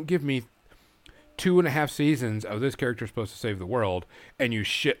 but don't give me 2.5 seasons of this character supposed to save the world, and you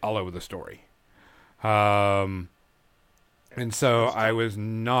shit all over the story. And so I was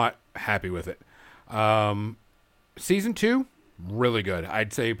not happy with it. Season 2, really good.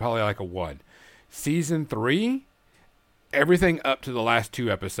 I'd say probably like a 1. Season 3, everything up to the last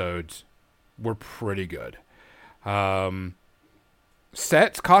 2 episodes were pretty good.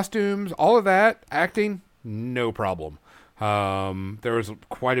 Sets, costumes, all of that, acting, no problem. There was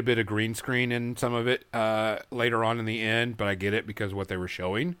quite a bit of green screen in some of it later on in the end, but I get it because of what they were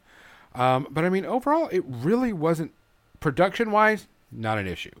showing. But I mean, overall, it really wasn't, production-wise, not an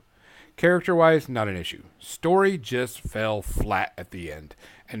issue. Character-wise, not an issue. Story just fell flat at the end.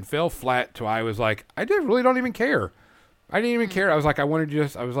 And fell flat to I was like, really don't even care. I didn't even care. I was like, I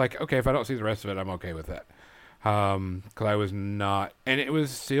was like, okay, if I don't see the rest of it, I'm okay with that. Because I was not, and it was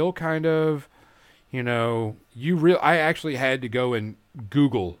still kind of, I actually had to go and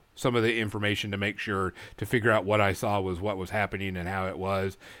Google some of the information to make sure to figure out what I saw was what was happening and how it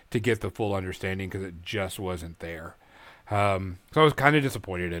was to get the full understanding because it just wasn't there. So I was kind of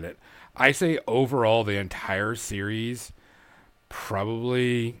disappointed in it. I say overall the entire series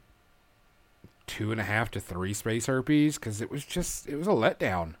probably 2.5 to 3 space herpes because it was a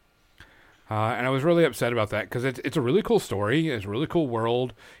letdown. And I was really upset about that because it's a really cool story. It's a really cool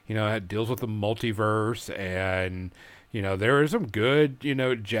world. It deals with the multiverse and, there are some good,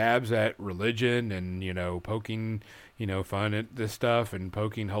 jabs at religion and, poking, fun at this stuff and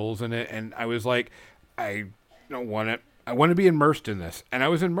poking holes in it. And I was like, I don't want it. I want to be immersed in this. And I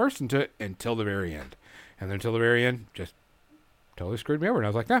was immersed into it until the very end. And then until the very end, just totally screwed me over. And I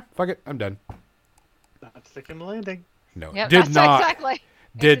was like, nah, fuck it, I'm done. Not sticking the landing. No, Yep, did that's not. exactly.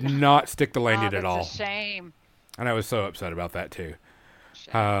 Did not stick the Oh, landing at that's all. a shame. And I was so upset about that too.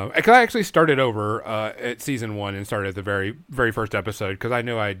 Shame. Because I actually started over at season 1 and started at the very, very first episode because I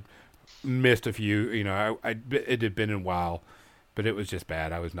knew I'd missed a few. You know, it had been a while, but it was just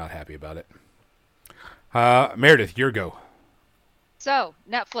bad. I was not happy about it. Meredith, your go. So,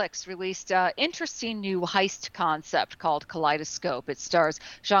 Netflix released an interesting new heist concept called Kaleidoscope. It stars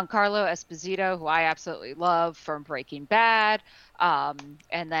Giancarlo Esposito, who I absolutely love from Breaking Bad.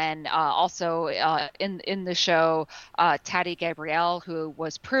 And then also in the show, Tati Gabrielle, who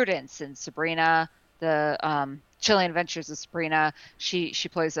was Prudence in Sabrina, the Chilling Adventures of Sabrina. She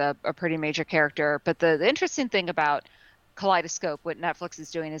plays a pretty major character. But the interesting thing about Kaleidoscope, what Netflix is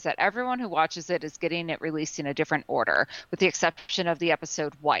doing is that everyone who watches it is getting it released in a different order, with the exception of the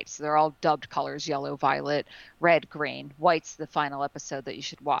episode White. So they're all dubbed colors: yellow, violet, red, green. White's the final episode that you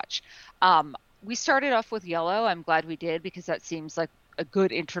should watch. We started off with yellow. I'm glad we did, because that seems like a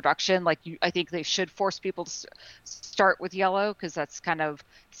good introduction. I think they should force people to start with yellow, because that's kind of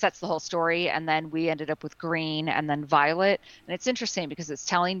sets the whole story. And then we ended up with green and then violet. And it's interesting because it's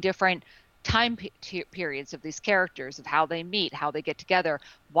telling different time periods of these characters, of how they meet, how they get together,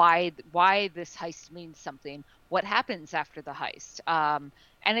 why this heist means something, what happens after the heist.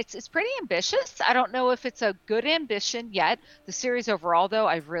 And it's pretty ambitious. I don't know if it's a good ambition yet. The series overall, though,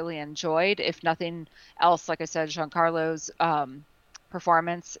 I've really enjoyed. If nothing else, like I said, Giancarlo's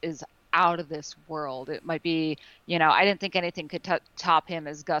performance is out of this world. It might be, I didn't think anything could top him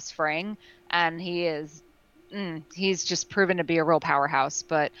as Gus Fring, and he is. He's just proven to be a real powerhouse.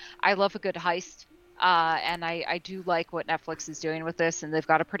 But I love a good heist, and I do like what Netflix is doing with this, and they've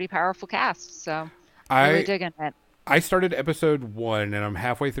got a pretty powerful cast. So really digging it. I started episode 1, and I'm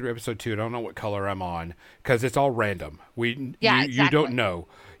halfway through episode 2. I don't know what color I'm on because it's all random. You don't know.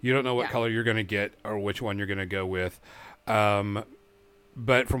 You don't know what color you're going to get or which one you're going to go with.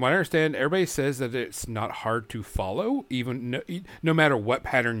 But from what I understand, everybody says that it's not hard to follow, even no matter what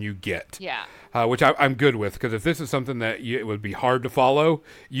pattern you get. Yeah. Which I'm good with, because if this is something that it would be hard to follow,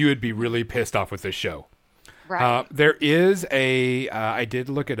 you would be really pissed off with this show. Right. There is I did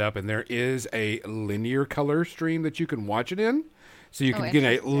look it up, and there is a linear color stream that you can watch it in, so you can get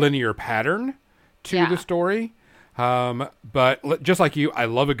a linear pattern to the story. But just like you, I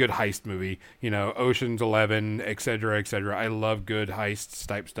love a good heist movie. Ocean's 11, et cetera, et cetera. I love good heists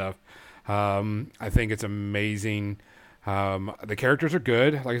type stuff. I think it's amazing. The characters are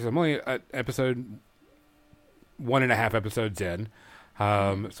good. Like I said, I'm only at episode 1.5 episodes in,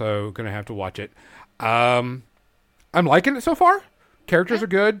 so gonna have to watch it. I'm liking it so far. Characters are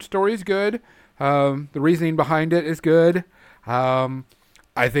good. Story's good. The reasoning behind it is good.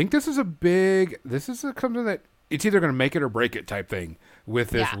 I think this is something that it's either going to make it or break it type thing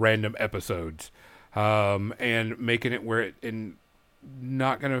with this random episodes, and making it where it's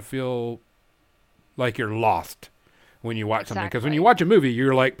not going to feel like you're lost when you watch something. Because when you watch a movie,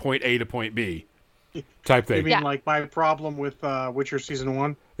 you're like point A to point B type thing. You mean like my problem with Witcher season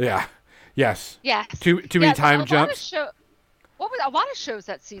 1? Yeah. Yes. Yes. Too many time jumps. A lot of shows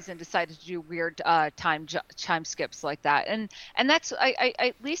that season decided to do weird time skips like that, and that's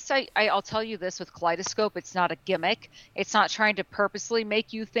I'll tell you this with Kaleidoscope, it's not a gimmick. It's not trying to purposely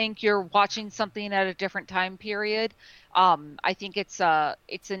make you think you're watching something at a different time period. I think it's an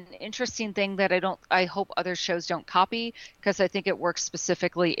interesting thing that I hope other shows don't copy, because I think it works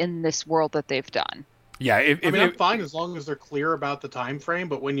specifically in this world that they've done. Yeah, I'm fine as long as they're clear about the time frame.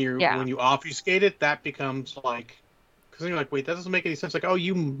 But when you obfuscate it, that becomes like, because you're like, wait, that doesn't make any sense. Like, oh,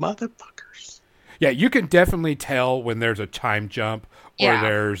 you motherfuckers. Yeah, you can definitely tell when there's a time jump or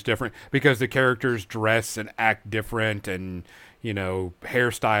there's different, because the characters dress and act different, and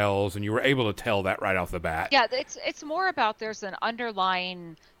hairstyles, and you were able to tell that right off the bat. Yeah, it's more about there's an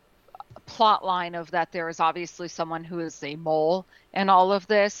underlying plot line of that there is obviously someone who is a mole in all of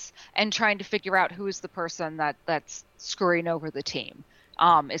this, and trying to figure out who is the person that's screwing over the team.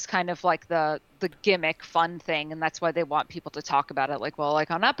 Is kind of like the gimmick fun thing, and that's why they want people to talk about it. Like, well,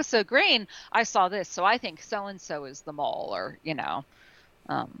 like on episode Green, I saw this, so I think so and so is the mole, or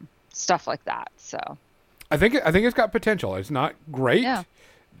stuff like that. So I think it's got potential. It's not great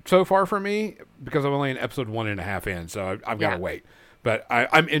so far for me, because I'm only in episode 1.5 in, so I've got to wait. But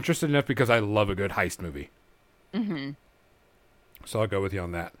I'm interested enough because I love a good heist movie. Mm-hmm. So I'll go with you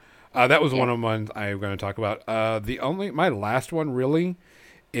on that. That was one of the ones I'm going to talk about. My last one really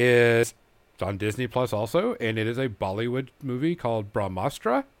is, it's on Disney Plus also, and it is a Bollywood movie called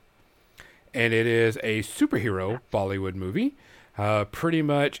Brahmastra, and it is a superhero Bollywood movie. Pretty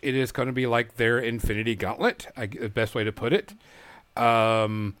much, it is going to be like their Infinity Gauntlet, the best way to put it.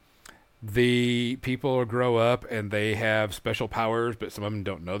 The people grow up and they have special powers, but some of them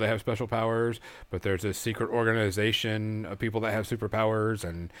don't know they have special powers. But there's a secret organization of people that have superpowers,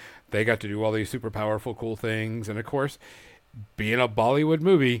 and they got to do all these super powerful, cool things. And of course, being a Bollywood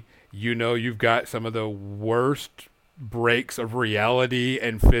movie, you know you've got some of the worst breaks of reality,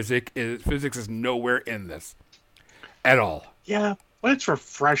 and physics is nowhere in this at all. Yeah, but it's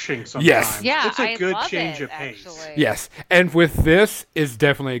refreshing sometimes. Yes. Yeah, it's a good love change it, of pace. actually. Yes, and with this is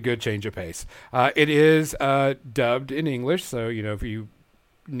definitely a good change of pace. It is dubbed in English, so you know if you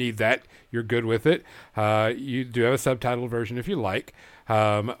need that, you're good with it. You do have a subtitled version if you like,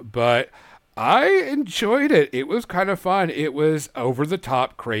 but I enjoyed it. It was kind of fun. It was over the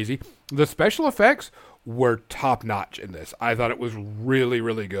top, crazy. The special effects were top notch in this. I thought it was really,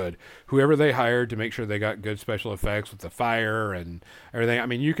 really good. Whoever they hired to make sure they got good special effects with the fire and everything. I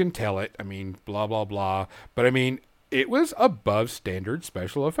mean, you can tell it. I mean, blah, blah, blah. But I mean, it was above standard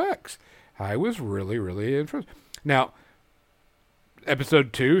special effects. I was really, really impressed. Now,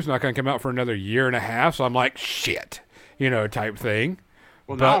 episode 2 is not going to come out for another year and a half. So I'm like, shit, you know, type thing.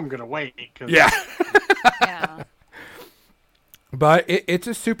 Well, now I'm going to wait. Yeah. Yeah. But it's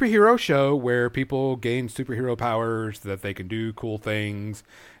a superhero show where people gain superhero powers that they can do cool things.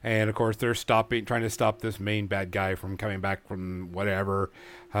 And, of course, they're trying to stop this main bad guy from coming back from whatever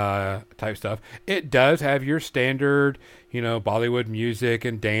type stuff. It does have your standard, you know, Bollywood music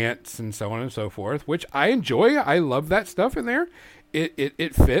and dance and so on and so forth, which I enjoy. I love that stuff in there.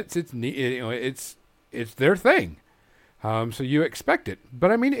 It fits. It's neat. You know, it's their thing. So you expect it. But,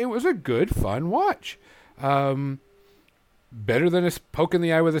 I mean, it was a good, fun watch. Better than a poke in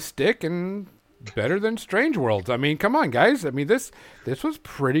the eye with a stick, and better than Strange Worlds. I mean, come on, guys. I mean, this was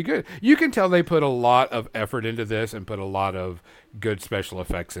pretty good. You can tell they put a lot of effort into this and put a lot of good special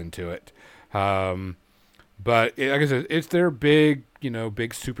effects into it. But like I said, it's their big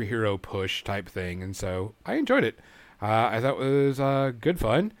superhero push type thing, and so I enjoyed it. I thought it was good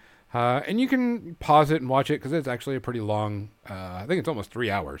fun. And you can pause it and watch it because it's actually a pretty long. I think it's almost 3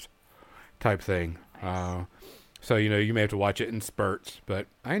 hours type thing. Nice. So, you know, you may have to watch it in spurts, but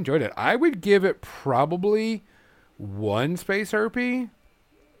I enjoyed it. I would give it probably 1 Space Herpy.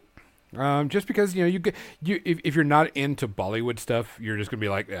 Just because, you know, if you're not into Bollywood stuff, you're just going to be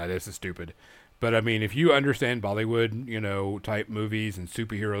like, yeah, this is stupid. But, I mean, if you understand Bollywood, you know, type movies and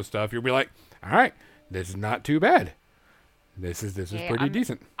superhero stuff, you'll be like, all right, this is not too bad. This is pretty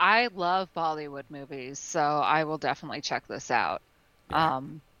decent. I love Bollywood movies, so I will definitely check this out. Yeah.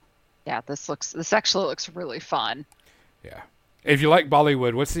 Yeah, this actually looks really fun. Yeah. If you like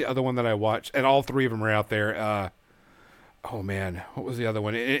Bollywood, what's the other one that I watched? And all 3 of them are out there. Oh man, what was the other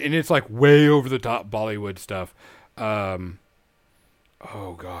one? And it's like way over the top Bollywood stuff. Oh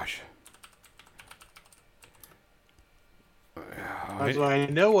gosh. I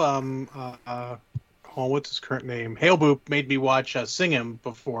know. What's his current name? Hale Boop made me watch Sing Him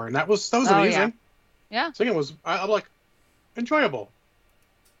before, and that was amazing. Yeah. Sing Him was I'm like enjoyable.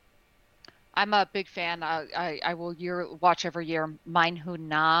 I'm a big fan. I will watch every year Mein Hun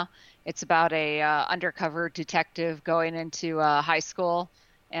Na. It's about a undercover detective going into high school,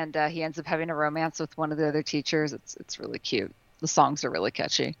 and he ends up having a romance with one of the other teachers. It's really cute. The songs are really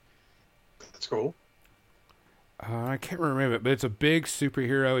catchy. That's cool. I can't remember it, but it's a big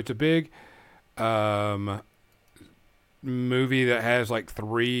superhero. It's a big movie that has like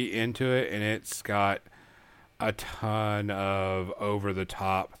 3 into it, and it's got a ton of over the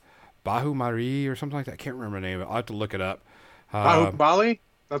top. Bahumari or something like that. I can't remember the name of it. I'll have to look it up. Bahubali?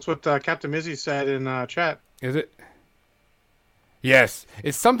 That's what Captain Mizzy said in chat. Is it? Yes,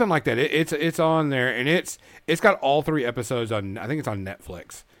 it's something like that. It's on there, and it's got all 3 episodes on. I think it's on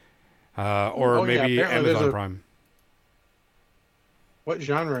Netflix, or maybe Amazon Prime. What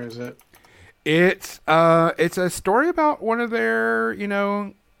genre is it? It's a story about one of their, you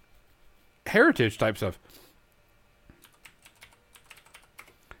know, heritage type stuff.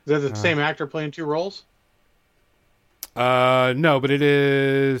 Is that the same actor playing 2 roles? No, but it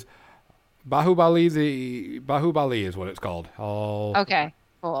is Bahubali. Bahubali is what it's called. Okay,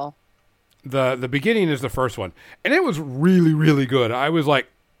 cool. The beginning is the first one, and it was really, really good. I was like,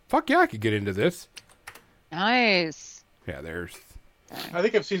 fuck yeah, I could get into this. Nice. Yeah, there's. I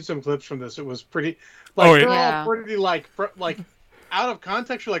think I've seen some clips from this. It was pretty. Like, they're all pretty like out of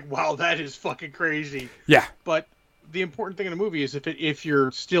context. You're like, wow, that is fucking crazy. Yeah. But the important thing in the movie is if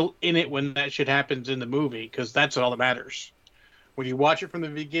you're still in it when that shit happens in the movie, because that's all that matters. When you watch it from the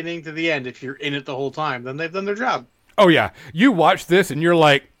beginning to the end, if you're in it the whole time, then they've done their job. Oh yeah, you watch this and you're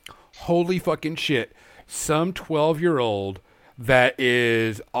like, holy fucking shit! Some 12-year-old that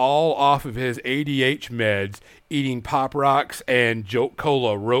is all off of his ADH meds, eating Pop Rocks and Jolt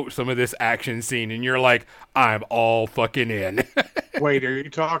Cola, wrote some of this action scene, and you're like, I'm all fucking in. Wait, are you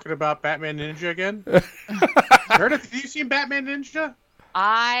talking about Batman Ninja again? Meredith, have you seen Batman Ninja?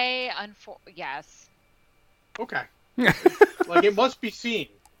 Yes. Okay. Like, it must be seen.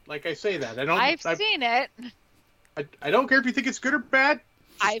 Like I say that. I've seen it. I don't care if you think it's good or bad.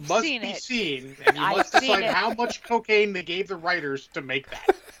 I've must seen be it. seen, and you must decide how much cocaine they gave the writers to make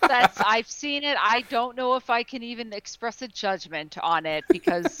that. I've seen it. I don't know if I can even express a judgment on it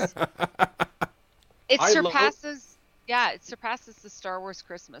because it surpasses the Star Wars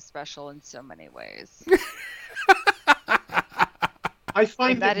Christmas special in so many ways. I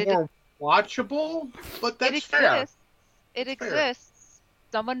find it more watchable, but that's fair. It exists.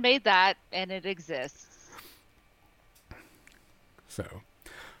 Someone made that, and it exists. So,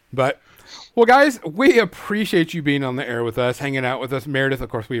 but, well, guys, we appreciate you being on the air with us, hanging out with us. Meredith, of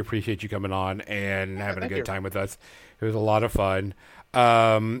course, we appreciate you coming on and having a good time with us. It was a lot of fun.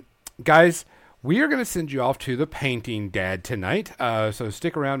 Guys, we are going to send you off to the Painting Dad tonight. So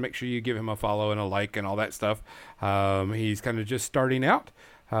stick around. Make sure you give him a follow and a like and all that stuff. He's kind of just starting out.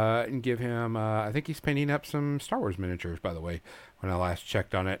 And give him, I think he's painting up some Star Wars miniatures, by the way, when I last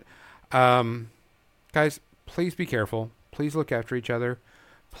checked on it. Guys, please be careful. Please look after each other.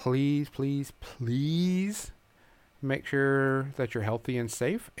 Please, please, please make sure that you're healthy and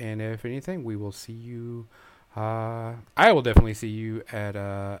safe. And if anything, we will see you. I will definitely see you at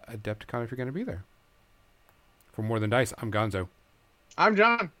Adepticon if you're going to be there. For More Than Dice, I'm Gonzo. I'm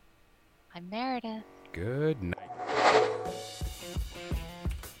John. I'm Meredith. Good night.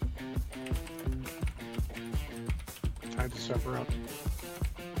 Time to suffer up.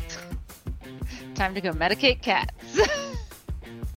 Time to go medicate cat.